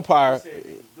Ruins of the Empire. He said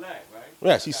he was black, right?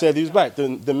 Yes, he said he was black.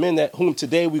 The men whom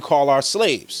today we call our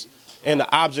slaves and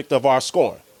the object of our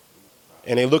scorn.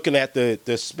 And they're looking at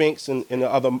the Sphinx and the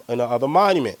other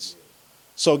monuments.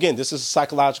 So again, this is a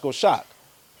psychological shock.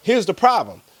 Here's the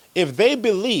problem. If they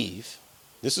believe,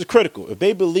 this is critical, if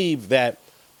they believe that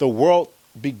the world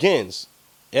begins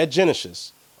at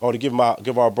Genesis, or to give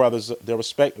our brothers their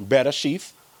respect,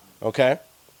 Bereshith, okay,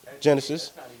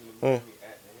 Genesis. We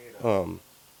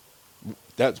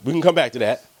can come back to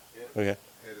that. Okay.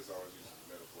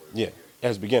 Yeah,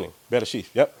 as beginning, Bereshith.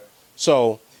 Yep.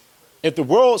 So, if the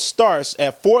world starts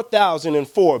at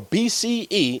 4004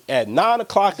 BCE at 9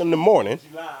 o'clock in the morning,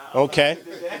 okay,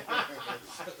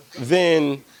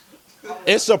 then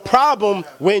it's a problem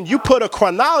when you put a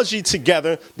chronology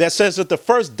together that says that the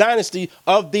first dynasty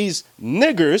of these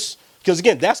niggers, because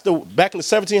again, that's back in the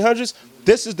 1700s,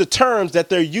 this is the terms that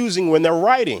they're using when they're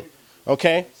writing,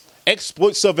 okay?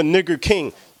 Exploits of a nigger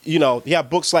king, you know, you have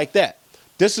books like that.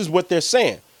 This is what they're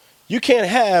saying. You can't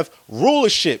have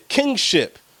rulership,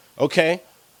 kingship, okay,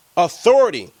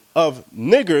 authority of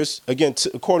niggers, again,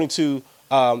 according to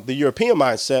the European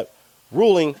mindset,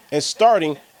 ruling and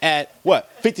starting at what,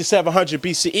 5700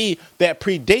 BCE, that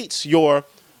predates your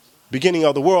beginning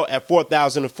of the world at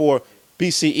 4004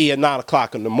 BCE at 9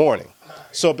 o'clock in the morning.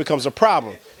 So it becomes a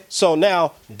problem. So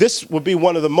now this would be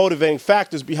one of the motivating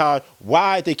factors behind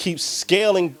why they keep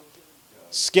scaling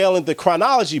scaling the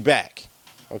chronology back.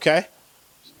 Okay?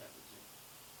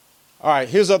 All right,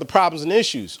 here's other problems and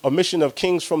issues. Omission of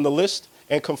kings from the list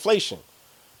and conflation.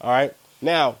 All right?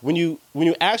 Now, when you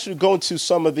actually go into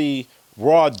some of the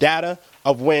raw data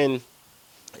of when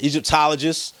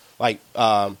Egyptologists like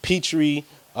Petrie,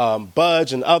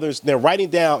 Budge, and others, they're writing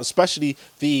down, especially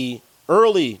the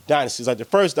early dynasties, like the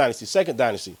first dynasty, second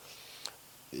dynasty.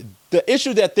 The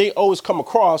issue that they always come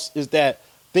across is that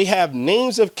they have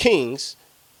names of kings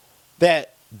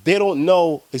that they don't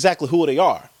know exactly who they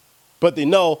are, but they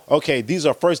know, okay, these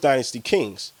are first dynasty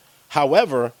kings.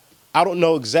 However, I don't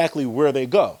know exactly where they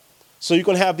go. So you're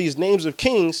going to have these names of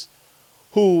kings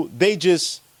who they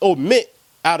just omit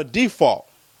out of default,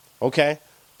 okay?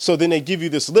 So then they give you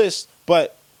this list,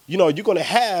 but you know, you're going to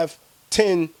have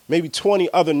 10, maybe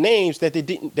 20 other names that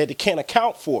they can't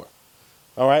account for.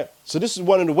 All right. So this is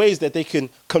one of the ways that they can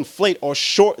conflate or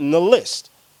shorten the list.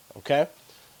 Okay.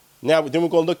 Now, then we're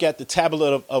going to look at the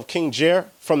tablet of King Jer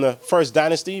from the first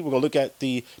dynasty. We're going to look at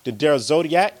the Der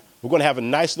Zodiac. We're going to have a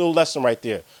nice little lesson right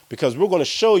there because we're going to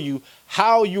show you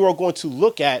how you are going to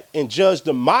look at and judge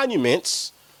the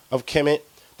monuments of Kemet.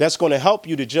 That's going to help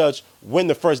you to judge when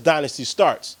the first dynasty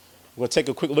starts. We're going to take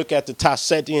a quick look at the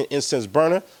Tassetian incense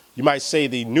burner. You might say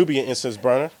the Nubian incense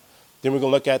burner. Then we're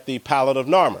going to look at the palette of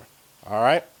Narmer. All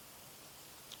right.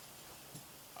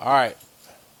 All right.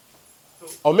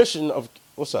 Omission of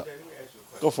what's up?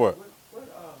 Go for it.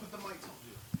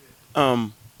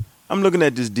 I'm looking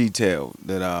at this detail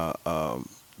that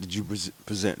you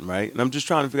present, right? And I'm just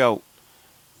trying to figure out,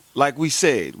 like we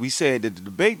said that the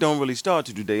debate don't really start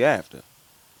till the day after.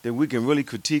 Then we can really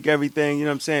critique everything, you know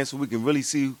what I'm saying? So we can really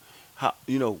see how,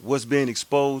 you know, what's being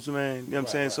exposed, man. You know what I'm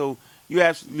saying? So you're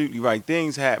absolutely right.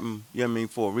 Things happen, you know what I mean,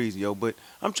 for a reason, yo. But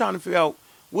I'm trying to figure out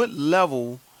what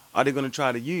level are they going to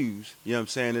try to use, you know what I'm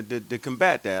saying, to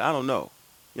combat that? I don't know.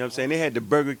 You know what I'm saying? They had the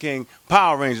Burger King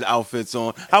Power Rangers outfits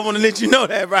on. I want to let you know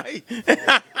that, right?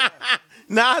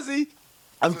 Nazi,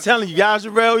 I'm telling you,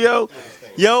 Yasharel,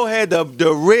 yo had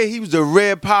the red, he was the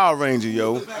red Power Ranger,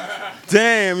 yo.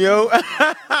 Damn, yo.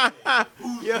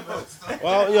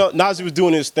 Well, you know, Nazi was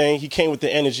doing his thing. He came with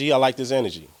the energy. I liked his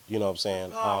energy. You know what I'm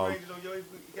saying? Power Ranger, yo,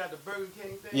 he got the Burger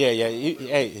King thing.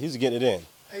 Yeah. He's getting it in.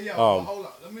 Hey, yo, hold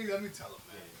up. Let me tell him, man.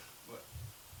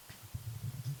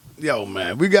 Yo,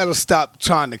 man, we gotta stop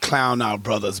trying to clown our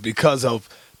brothers because of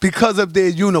their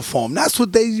uniform. That's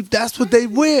what they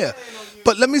wear.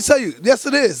 But let me tell you, yes,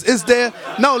 it is. It's there.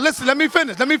 No, listen. Let me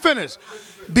finish.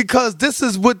 Because this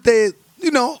is what their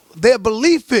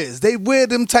belief is. They wear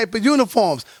them type of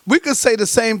uniforms. We could say the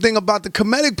same thing about the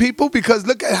Kemetic people because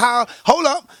look at how. Hold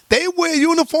up, they wear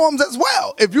uniforms as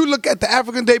well. If you look at the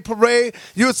African Day Parade,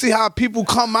 you'll see how people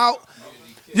come out.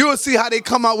 You'll see how they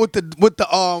come out with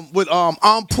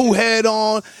Ampu head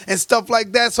on and stuff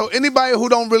like that. So anybody who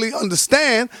don't really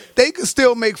understand, they can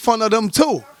still make fun of them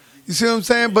too. You see what I'm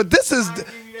saying? But this is.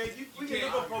 We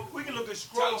can look at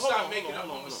Tell them stop making up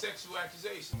homosexual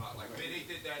accusations. Like they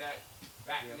did that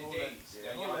back in the days.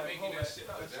 Y'all making that shit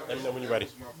up. Let me know when you're ready.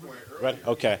 That was my point earlier. Ready?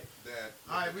 Okay. That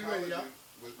All right, we ready, y'all.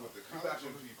 With the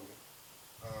collagen people,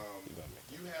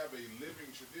 you have a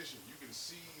living tradition. You can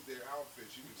see their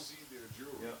outfits. You can see their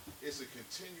jewelry. Yeah. It's a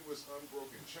continuous,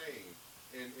 unbroken chain.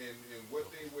 And what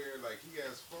they wear, like he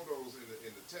has photos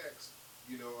in the text,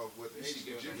 you know, of what the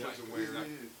ancient Egyptians are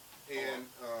wearing. And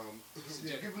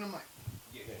give him the mic.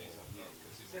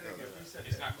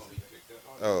 It's not going to be picked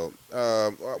up.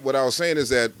 What I was saying is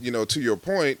that, you know, to your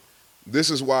point, this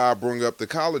is why I bring up the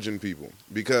collagen people,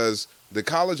 because the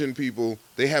collagen people,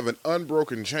 they have an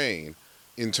unbroken chain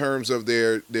in terms of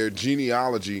their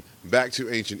genealogy back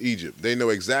to ancient Egypt. They know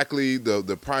exactly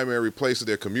the primary place of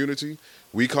their community.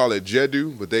 We call it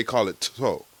Jedu, but they call it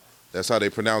To. That's how they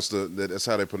pronounce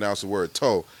the word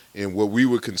To in what we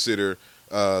would consider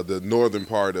the northern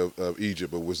part of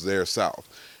Egypt, but was there south.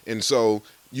 And so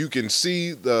you can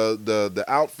see the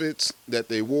outfits that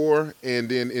they wore, and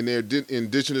then in their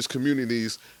indigenous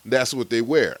communities, that's what they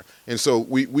wear. And so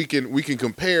we can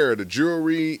compare the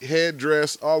jewelry,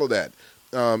 headdress, all of that.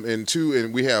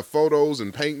 And we have photos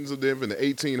and paintings of them in the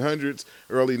 1800s,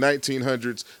 early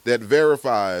 1900s that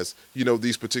verifies, you know,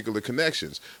 these particular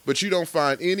connections. But you don't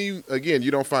find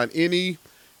any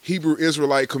Hebrew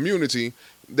Israelite community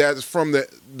that's from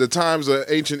the times of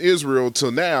ancient Israel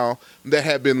till now that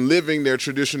have been living their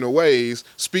traditional ways,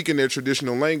 speaking their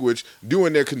traditional language,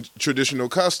 doing their traditional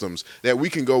customs that we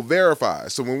can go verify.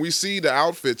 So when we see the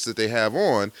outfits that they have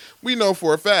on, we know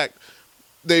for a fact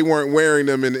they weren't wearing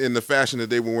them in the fashion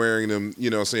that they were wearing them,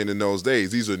 saying in those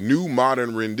days. These are new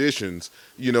modern renditions,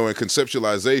 and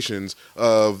conceptualizations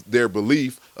of their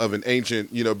belief of an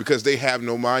ancient, because they have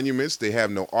no monuments, they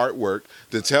have no artwork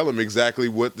to tell them exactly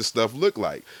what the stuff looked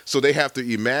like. So they have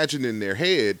to imagine in their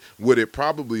head what it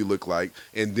probably looked like,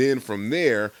 and then from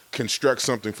there construct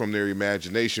something from their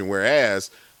imagination. Whereas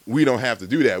we don't have to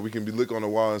do that. We can look on the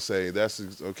wall and say,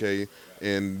 that's okay,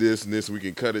 and this, we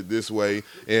can cut it this way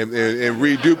and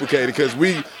reduplicate it, because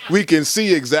we can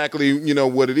see exactly,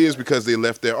 what it is, because they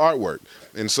left their artwork.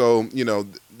 And so,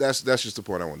 that's just the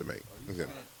point I wanted to make. Okay.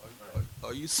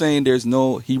 Are you saying there's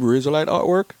no Hebrew Israelite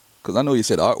artwork? Because I know you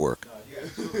said artwork.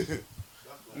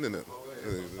 No.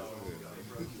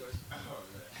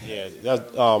 Yeah,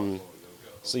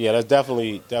 that's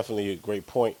definitely a great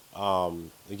point.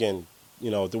 Again,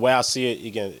 the way I see it,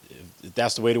 again, if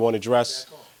that's the way they want to dress,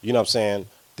 you know what I'm saying,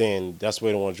 then that's the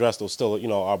way they want to dress. They'll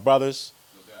still, our brothers,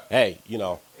 hey,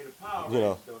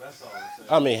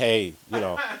 I mean, hey,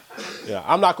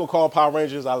 I'm not going to call them Power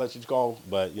Rangers. I'll let you call them,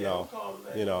 but,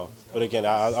 but again,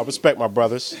 I respect my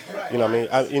brothers, you know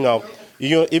what I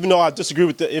mean? Even though I disagree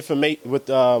with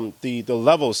the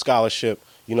level of scholarship,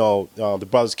 the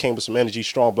brothers came with some energy,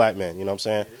 strong black men, you know what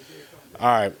I'm saying? All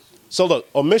right. So look,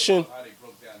 omission.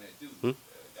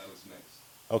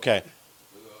 Okay.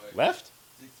 Left?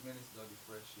 6 minutes, they'll be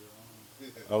fresh.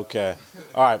 Okay.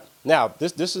 All right. Now,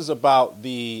 this is about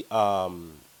the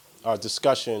our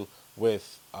discussion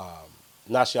with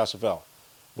Nashi Ashavel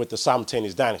with the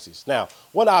simultaneous dynasties. Now,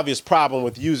 one obvious problem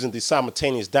with using the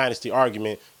simultaneous dynasty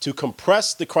argument to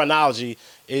compress the chronology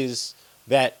is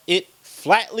that it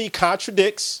flatly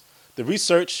contradicts the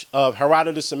research of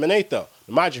Herodotus and Manetho.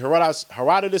 Mind you,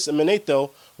 Herodotus and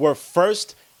Manetho were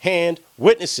first-hand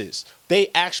witnesses. They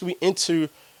actually interacted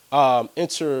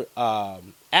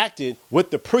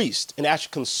with the priest and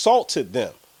actually consulted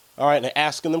them, all right, and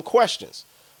asking them questions,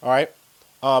 all right.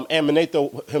 And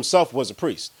Manetho himself was a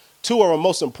priest. Two are our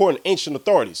most important ancient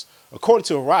authorities. According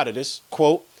to Herodotus,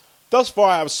 quote, "Thus far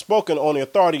I have spoken on the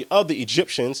authority of the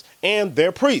Egyptians and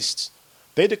their priests.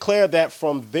 They declare that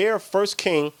from their first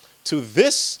king to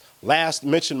this last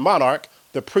mentioned monarch,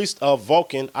 the priest of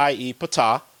Vulcan, i.e.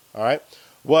 Ptah, all right,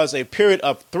 was a period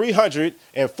of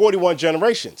 341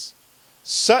 generations.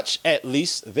 Such, at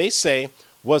least, they say,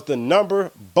 was the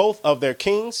number both of their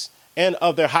kings and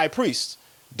of their high priests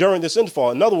during this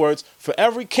interval." In other words, for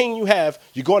every king you have,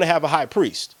 you're going to have a high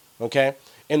priest, okay?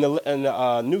 In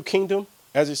the New Kingdom,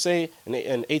 as they say,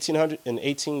 in 1800, in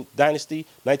 18th dynasty,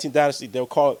 19th dynasty, they'll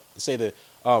call it, say, the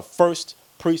first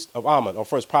priest of Amun, or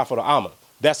first prophet of Amun.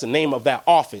 That's the name of that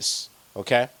office,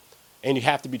 okay? And you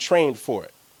have to be trained for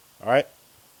it, all right?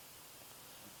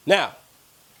 Now,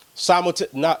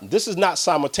 this is not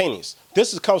simultaneous.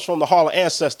 This comes from the Hall of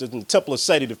Ancestors in the Temple of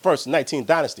Seti, the first 19th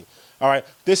dynasty. All right,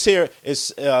 this here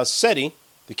is Seti,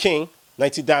 the king,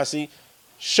 19th dynasty,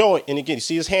 showing, and again, you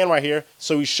see his hand right here.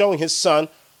 So he's showing his son,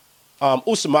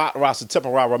 Usamat Rasa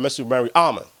Tepara Ramesu Mary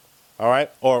Amun, all right,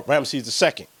 or Ramses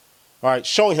II. All right,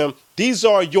 showing him these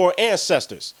are your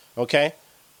ancestors. Okay,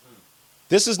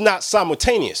 this is not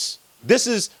simultaneous. This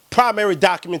is primary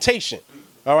documentation.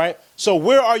 All right. So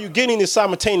where are you getting this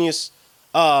simultaneous,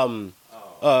 claim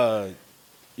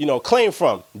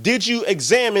from? Did you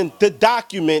examine the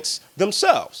documents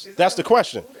themselves? That's the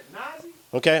question.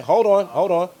 Okay. Hold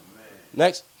on.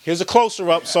 Next, here's a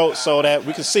closer up so that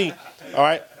we can see. All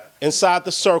right. Inside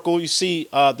the circle, you see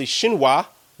the chinois,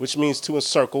 which means to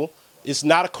encircle. It's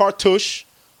not a cartouche.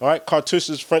 All right. Cartouche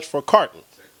is French for carton.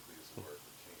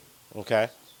 Okay.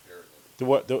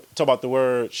 Talk about the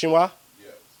word chinois.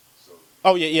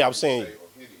 Oh, yeah, I was saying.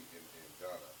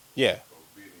 Yeah.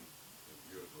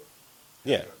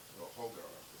 Yeah.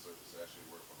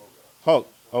 Oh,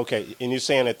 okay. And you're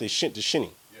saying that the shinny.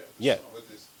 Yeah.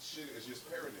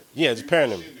 Yeah, it's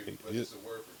paranym. It's a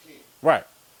word for king. Right.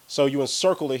 So you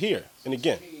encircle it here. And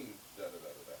again.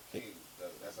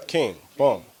 King.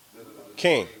 Boom.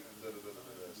 King.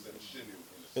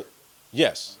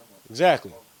 Yes,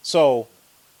 exactly. So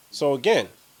again,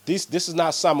 this is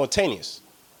not simultaneous.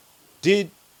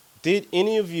 Did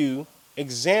any of you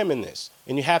examine this?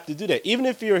 And you have to do that. Even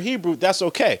if you're a Hebrew, that's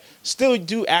okay. Still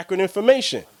do accurate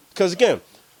information. Because again,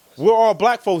 we're all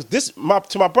black folks.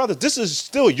 To my brothers, this is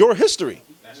still your history.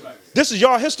 This is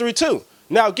your history too.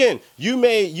 Now again, you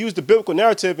may use the biblical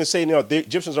narrative and say, the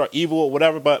Egyptians are evil or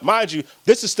whatever, but mind you,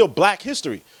 this is still black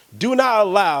history. Do not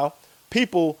allow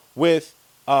people with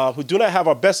who do not have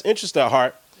our best interest at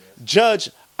heart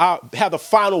have the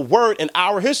final word in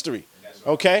our history.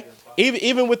 Okay?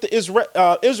 Even with the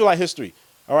Israelite history,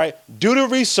 all right? Do the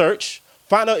research,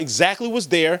 find out exactly what's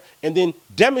there, and then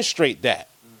demonstrate that,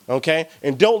 Okay?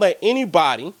 And don't let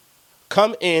anybody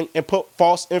come in and put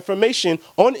false information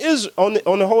on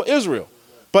the whole Israel.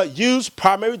 But use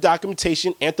primary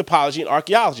documentation, anthropology, and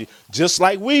archaeology, just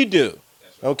like we do.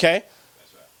 Okay?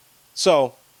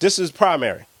 So this is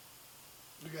primary.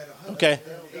 Okay?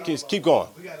 Keep going.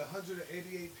 We got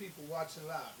 188 people watching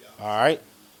live, y'all. All right.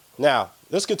 Now,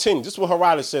 let's continue. This is what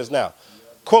Herodotus says now.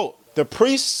 Quote, the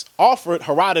priests offered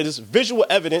Herodotus visual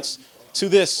evidence to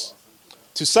this.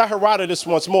 To cite Herodotus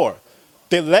once more.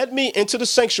 They led me into the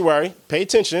sanctuary, pay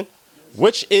attention,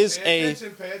 which is Pay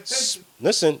attention.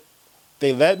 listen,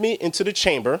 they led me into the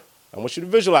chamber. I want you to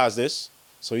visualize this.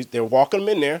 So they're walking them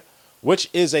in there, which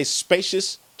is a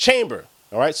spacious chamber.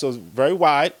 All right, so it's very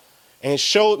wide, and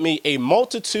showed me a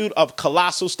multitude of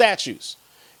colossal statues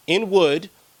in wood,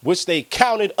 which they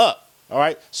counted up. All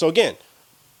right, so again,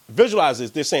 visualize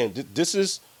this. They're saying this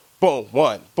is boom,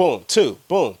 1, boom, 2,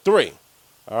 boom, 3.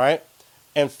 All right,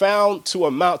 and found to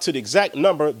amount to the exact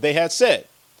number they had said.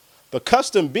 The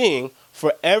custom being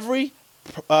for every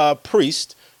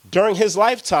priest during his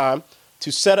lifetime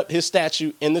to set up his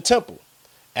statue in the temple.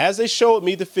 As they showed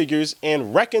me the figures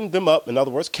and reckoned them up, in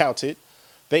other words, counted,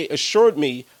 they assured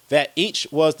me that each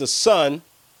was the son,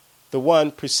 the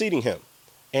one preceding him,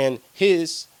 and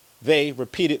his they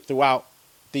repeated throughout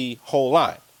the whole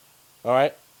line. All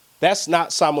right? That's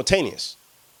not simultaneous.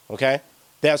 Okay?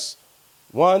 That's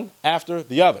one after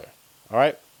the other. All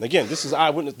right? Again, this is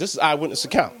eyewitness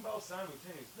account.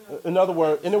 In other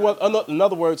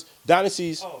words,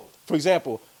 dynasties, for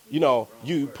example,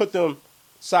 you put them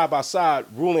side by side,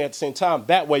 ruling at the same time.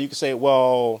 That way, you can say,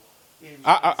 well,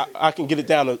 I can get it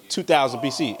down to 2000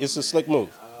 BC. It's a slick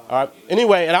move. All right.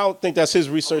 Anyway, and I don't think that's his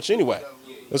research anyway.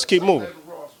 Let's keep moving.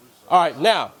 All right.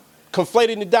 Now,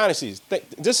 conflating the dynasties.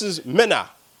 This is Mena.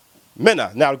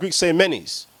 Mena. Now, the Greeks say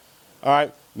Menes. All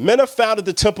right. Mena founded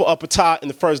the temple of Ptah in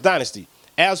the first dynasty.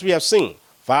 As we have seen,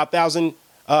 5,000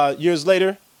 years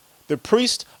later, the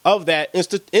priests of that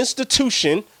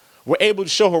institution were able to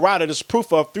show Herodotus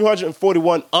proof of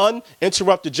 341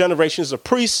 uninterrupted generations of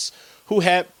priests who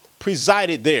had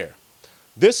presided there.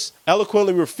 This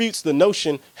eloquently refutes the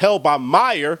notion held by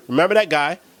Meyer, remember that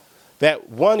guy, that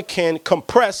one can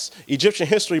compress Egyptian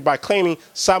history by claiming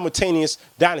simultaneous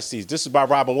dynasties. This is by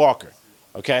Robin Walker.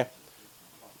 Okay?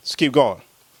 Let's keep going.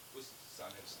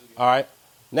 All right.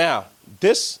 Now,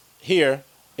 this here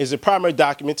is a primary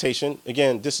documentation.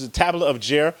 Again, this is a tablet of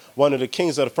Jer, one of the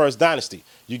kings of the first dynasty.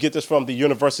 You get this from the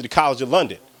University College of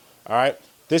London. All right.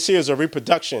 This here is a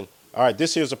reproduction. All right.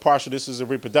 This here is a partial. This is a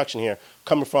reproduction here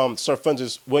coming from Sir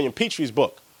Francis William Petree's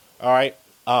book. All right.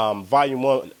 Volume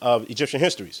 1 of Egyptian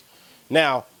Histories.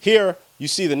 Now, here you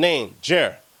see the name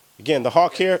Jer. Again, the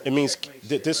hawk here, it means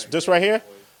this right here.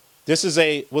 This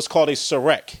is what's called a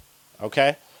Serek.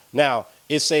 Okay. Now,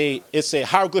 it's a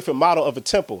hieroglyphic model of a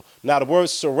temple. Now, the word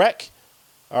Serek,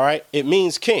 all right, it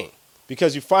means king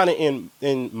because you find it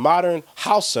in modern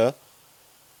Hausa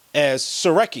as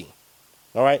Sereki.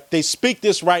 All right, they speak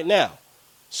this right now.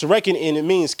 Sereki, and it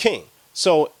means king.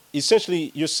 So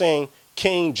essentially, you're saying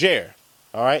King Jer.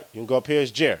 All right, you can go up here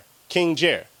as Jer, King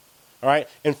Jer. All right.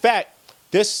 In fact,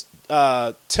 this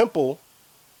temple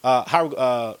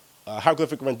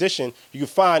hieroglyphic rendition you can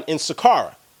find in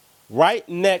Saqqara, right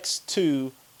next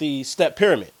to the step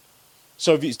pyramid.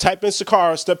 So if you type in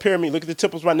Saqqara, step pyramid, look at the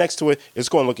temples right next to it, it's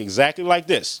going to look exactly like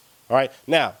this. All right.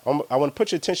 Now, I want to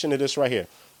put your attention to this right here.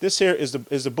 This here is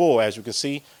the bull, as you can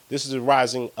see. This is the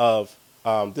rising of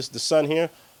the sun here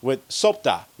with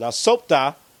Sopta. Now,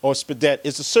 Sopta or Spidet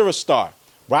is the Sirius star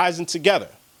rising together.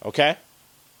 Okay.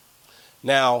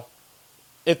 Now,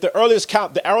 if the earliest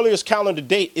calendar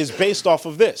date is based off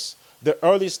of this, the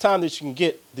earliest time that you can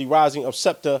get the rising of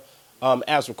Septa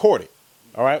as recorded,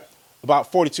 all right,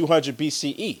 about 4200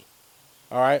 BCE,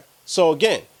 all right. So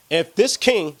again, if this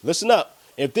king, listen up,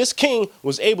 if this king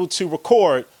was able to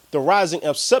record the rising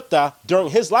of Septa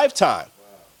during his lifetime,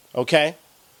 okay,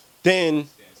 then,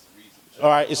 all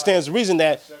right, it stands to reason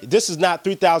that this is not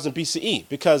 3000 BCE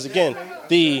because again,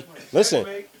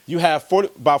 you have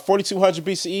about 4200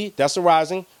 BCE, that's the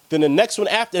rising. Then the next one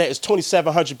after that is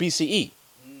 2700 BCE.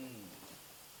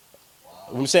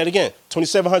 Let me say it again.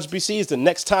 2700 BCE is the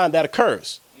next time that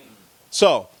occurs.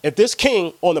 So if this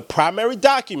king on the primary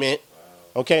document,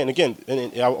 okay, and again,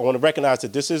 I want to recognize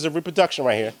that this is a reproduction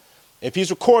right here. If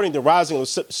he's recording the rising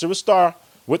of the Sirius star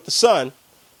with the sun,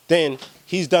 then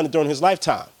he's done it during his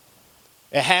lifetime.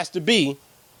 It has to be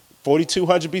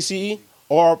 4200 BCE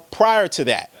or prior to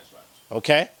that,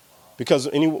 okay? Because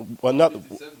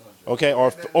okay,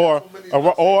 or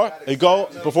it go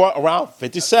before around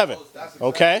 57,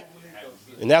 okay?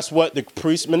 And that's what the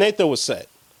priest Manetho was said.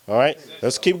 All right,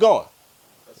 let's keep going.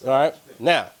 All right,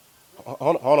 now,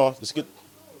 hold on. Let's get.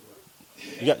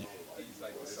 You got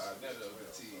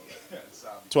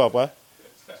 12, what?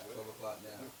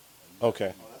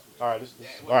 Okay. All right.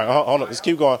 All right. Hold on. Let's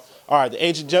keep going. All right. The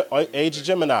age of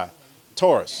Gemini,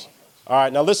 Taurus. All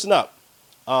right. Now listen up.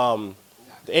 The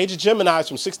age of Gemini is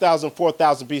from 6,000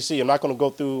 4,000 BC. I'm not going to go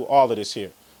through all of this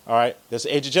here. All right. That's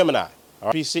the age of Gemini. All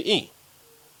right. BCE.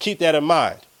 Keep that in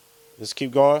mind. Let's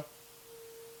keep going.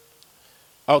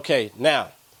 Okay.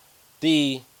 Now,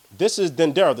 this is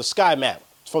Dendera, the sky map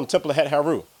from the Temple of Het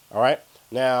Heru. All right.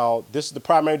 Now, this is the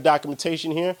primary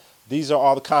documentation here. These are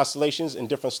all the constellations and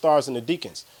different stars and the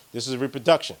deacons. This is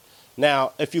reproduction.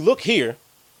 Now, if you look here,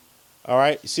 all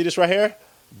right, you see this right here?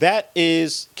 That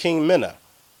is King Mena,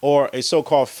 or a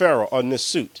so-called pharaoh, or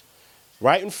Nisut.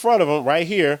 Right in front of him, right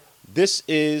here, this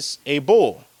is a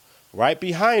bull. Right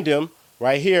behind him,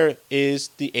 right here, is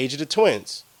the Age of the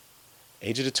Twins.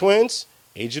 Age of the Twins,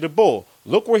 Age of the Bull.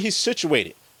 Look where he's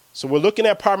situated. So we're looking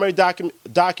at primary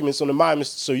documents on the monuments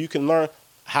so you can learn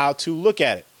how to look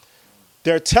at it.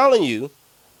 They're telling you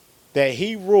that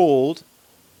he ruled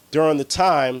during the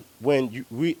time when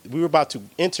we were about to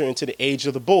enter into the age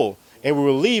of the bull, and we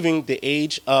were leaving the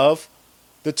age of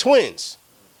the twins.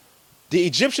 The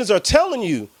Egyptians are telling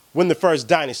you when the first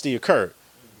dynasty occurred.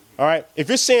 All right. If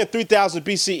you're saying 3000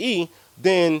 BCE,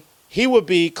 then he would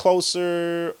be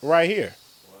closer right here.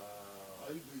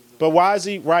 But why is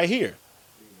he right here?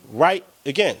 Right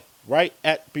again, right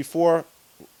at before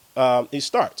it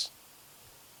starts.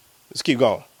 Let's keep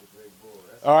going.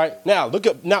 All right. Now look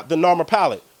at the normal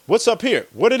palette. What's up here?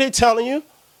 What are they telling you?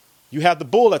 You have the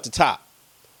bull at the top.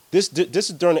 This is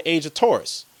during the age of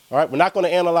Taurus. All right. We're not going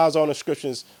to analyze all the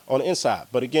inscriptions on the inside,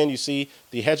 but again, you see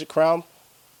the Hedged crown,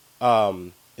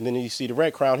 and then you see the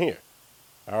red crown here.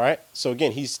 All right. So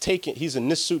again, he's a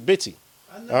Nisut Biti.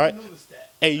 I never all right. noticed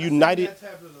that. A united. I've seen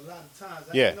that tablet a lot of times.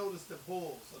 I Yeah. didn't notice the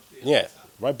bulls up there. Yeah.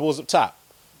 Right. Bulls up top.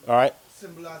 All right.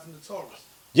 Symbolizing the Taurus.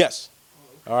 Yes.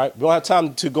 All right. We don't have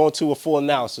time to go into a full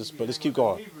analysis, but let's keep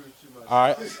going. All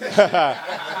right.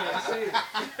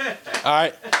 All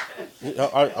right.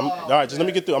 All right. Just let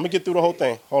me get through. I'm gonna get through the whole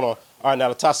thing. Hold on. All right. Now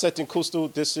the Tasetin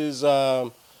Kustu. This is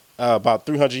about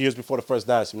 300 years before the first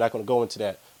dynasty. I'm not going to go into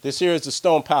that. This here is the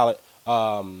stone palette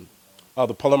of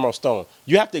the Palermo stone.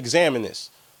 You have to examine this.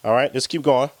 All right. Let's keep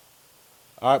going.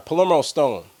 All right. Palermo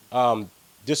stone.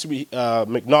 This would be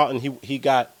McNaughton. He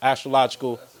got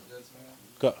astrological.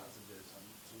 Go.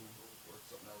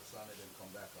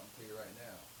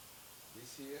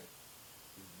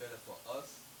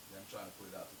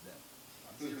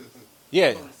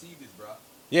 Yeah.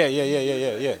 Yeah.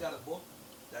 They got a book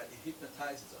that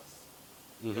hypnotizes us.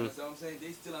 You understand what I'm saying?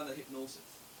 They still under hypnosis.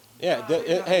 Yeah,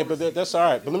 hey, but that's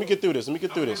all right. But let me get through this. All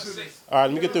right,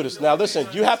 let me get through this. Now, listen,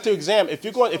 you have to examine. If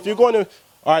you're going to,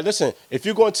 all right, listen. If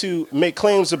you're going to make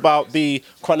claims about the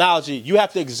chronology, you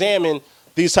have to examine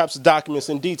these types of documents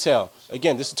in detail.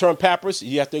 Again, this is the term papyrus.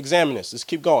 You have to examine this. Let's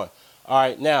keep going. All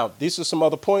right, now these are some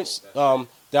other points that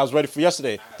I was ready for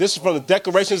yesterday. This is from the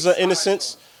Declarations of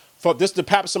Innocence. This is the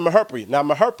Papyrus of Meherpri. Now,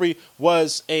 Meherpri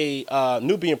was a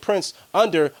Nubian prince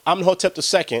under Amenhotep II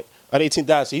of the 18th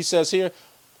dynasty. He says here,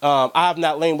 I have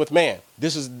not lain with man.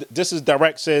 This is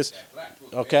direct, says,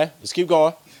 okay, let's keep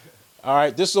going. All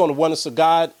right, this is on the oneness of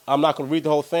God. I'm not going to read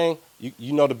the whole thing.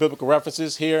 You know the biblical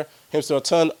references here. Him to a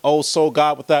ton, O soul,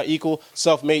 God without equal,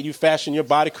 self-made, you fashion your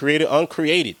body, created,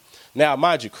 uncreated. Now,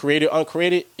 mind you, created,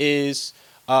 uncreated is,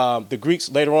 the Greeks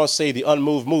later on say the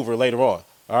unmoved mover later on.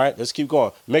 All right, let's keep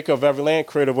going. Maker of every land,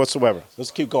 creator whatsoever.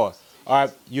 Let's keep going. All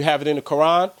right, you have it in the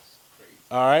Quran.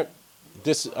 All right,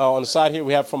 this on the side here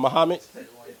we have from Muhammad.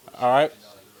 All right,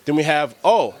 then we have,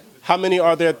 how many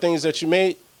are there things that you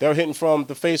made? They're hidden from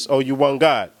the face. Oh, you one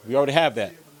God. We already have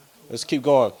that. Let's keep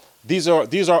going. These are.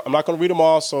 I'm not going to read them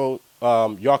all, so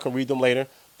y'all can read them later.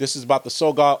 This is about the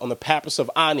soul god on the papyrus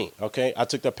of Ani. Okay, I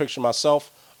took that picture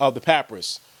myself of the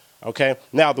papyrus. Okay,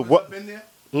 now the what?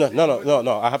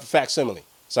 No. I have a facsimile.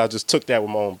 So I just took that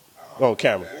with my own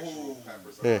camera.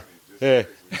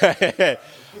 Yeah.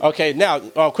 Okay, now,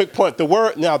 quick point. The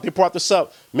word, now they brought this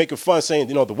up, making fun, saying,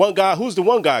 the one God, who's the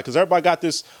one God? Because everybody got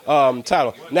this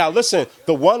title. Now, listen,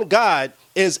 the one God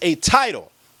is a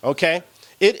title, okay?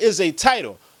 It is a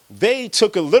title. They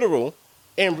took it literal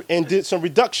and did some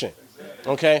reduction,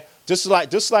 okay? Just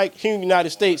like here in the United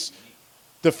States,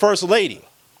 the first lady.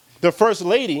 The first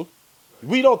lady,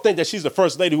 we don't think that she's the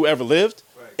first lady who ever lived.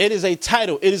 It is a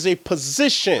title. It is a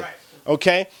position.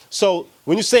 Okay? So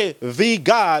when you say the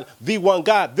God, the one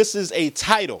God, this is a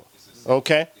title.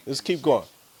 Okay? Let's keep going.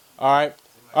 All right?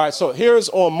 All right, so here's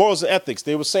on morals and ethics.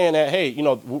 They were saying that, hey,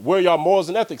 where are y'all morals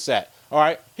and ethics at? All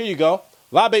right, here you go.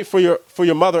 Libate for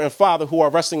your mother and father who are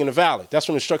resting in the valley. That's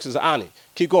from the instructions of Ani.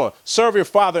 Keep going. Serve your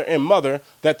father and mother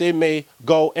that they may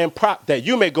go and that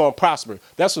you may go and prosper.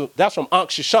 That's from Ankh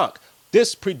Shashank.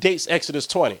 This predates Exodus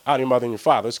 20. Honor your mother and your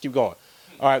father. Let's keep going.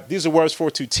 All right. These are words for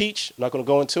to teach. I'm not going to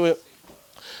go into it.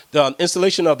 The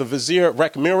installation of the Vizier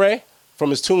Rekmire from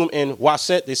his tomb in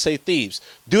Waset. They say thieves.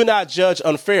 Do not judge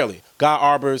unfairly. God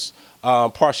arbors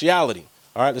partiality.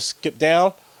 All right. Let's skip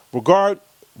down. Regard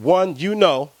one you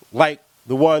know like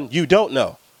the one you don't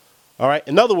know. All right.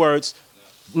 In other words,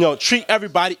 treat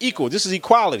everybody equal. This is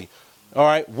equality. All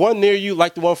right. One near you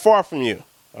like the one far from you.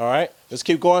 All right. Let's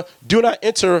keep going. Do not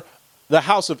enter the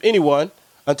house of anyone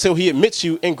until he admits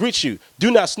you and greets you.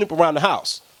 Do not snoop around the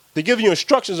house. They give you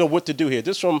instructions on what to do here.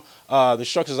 This is from the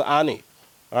instructions of Ani.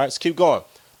 All right. Let's keep going.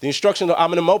 The instructions of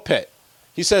Amin Moped.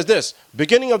 He says this,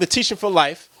 beginning of the teaching for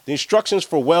life, the instructions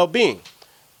for well-being.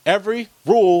 Every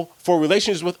rule for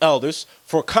relations with elders,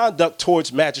 for conduct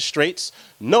towards magistrates,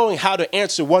 knowing how to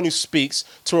answer one who speaks,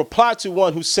 to reply to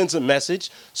one who sends a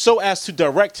message, so as to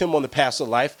direct him on the path of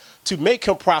life, to make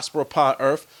him prosper upon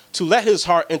earth, to let his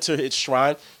heart enter its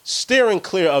shrine, steering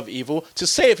clear of evil, to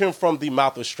save him from the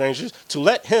mouth of strangers, to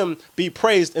let him be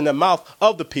praised in the mouth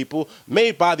of the people,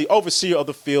 made by the overseer of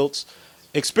the fields,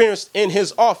 experienced in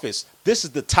his office. This is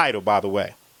the title, by the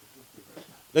way.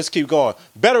 Let's keep going.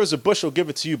 Better is a bushel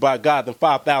given to you by God than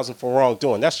 5,000 for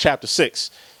wrongdoing. That's chapter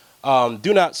 6.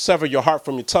 Do not sever your heart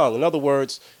from your tongue. In other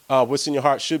words, what's in your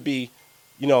heart should be,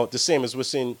 the same as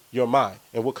what's in your mind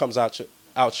and what comes out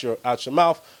your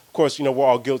mouth. Of course, we're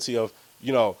all guilty of,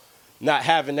 not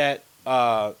having that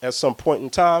at some point in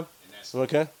time.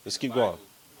 Okay, let's keep going.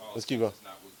 Let's keep going.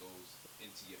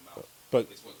 But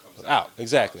it's out.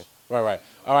 Exactly. Right.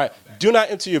 All right. Do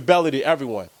not enter your belly to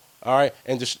everyone. All right,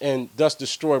 and thus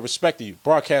destroy respect to you.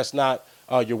 Broadcast not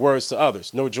your words to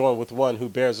others, nor join with one who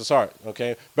bears his heart.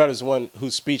 Okay, better is one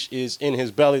whose speech is in his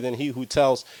belly than he who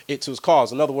tells it to his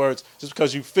cause. In other words, just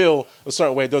because you feel a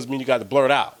certain way doesn't mean you got to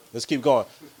blurt it out. Let's keep going.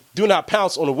 Do not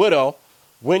pounce on a widow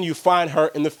when you find her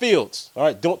in the fields. All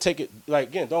right, don't take it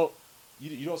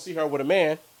you don't see her with a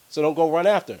man, so don't go run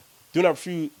after her. Do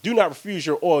not refuse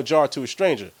your oil jar to a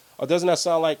stranger. Or doesn't that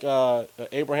sound like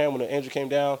Abraham when the angel came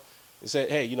down? He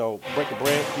said, hey, break the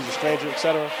bread, he's a stranger,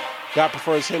 etc. God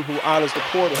prefers him who honors the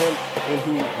poor to him and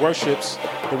who worships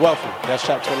the wealthy. That's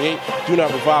chapter 28. Do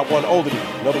not revile one older than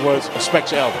you. In other words,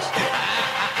 respect your elders.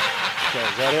 Okay,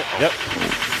 is that it? Yep.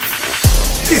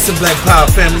 Peace and Black Power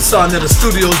family. Sarnetta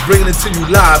Studios bringing it to you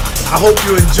live. I hope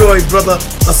you enjoyed Brother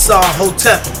Asar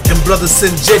Hotep and Brother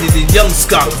Sinjedi, the young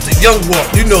scholars, the young walk.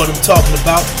 You know what I'm talking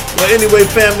about. Well, anyway,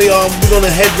 family, we're going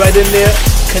to head right in there.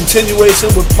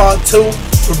 Continuation with part 2.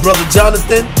 For Brother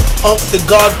Jonathan, the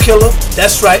God Killer,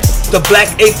 that's right, the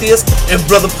Black Atheist, and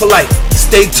Brother Polite.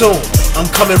 Stay tuned. I'm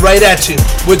coming right at you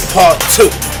with part 2.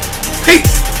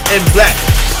 Peace and Black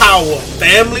Power,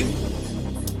 family.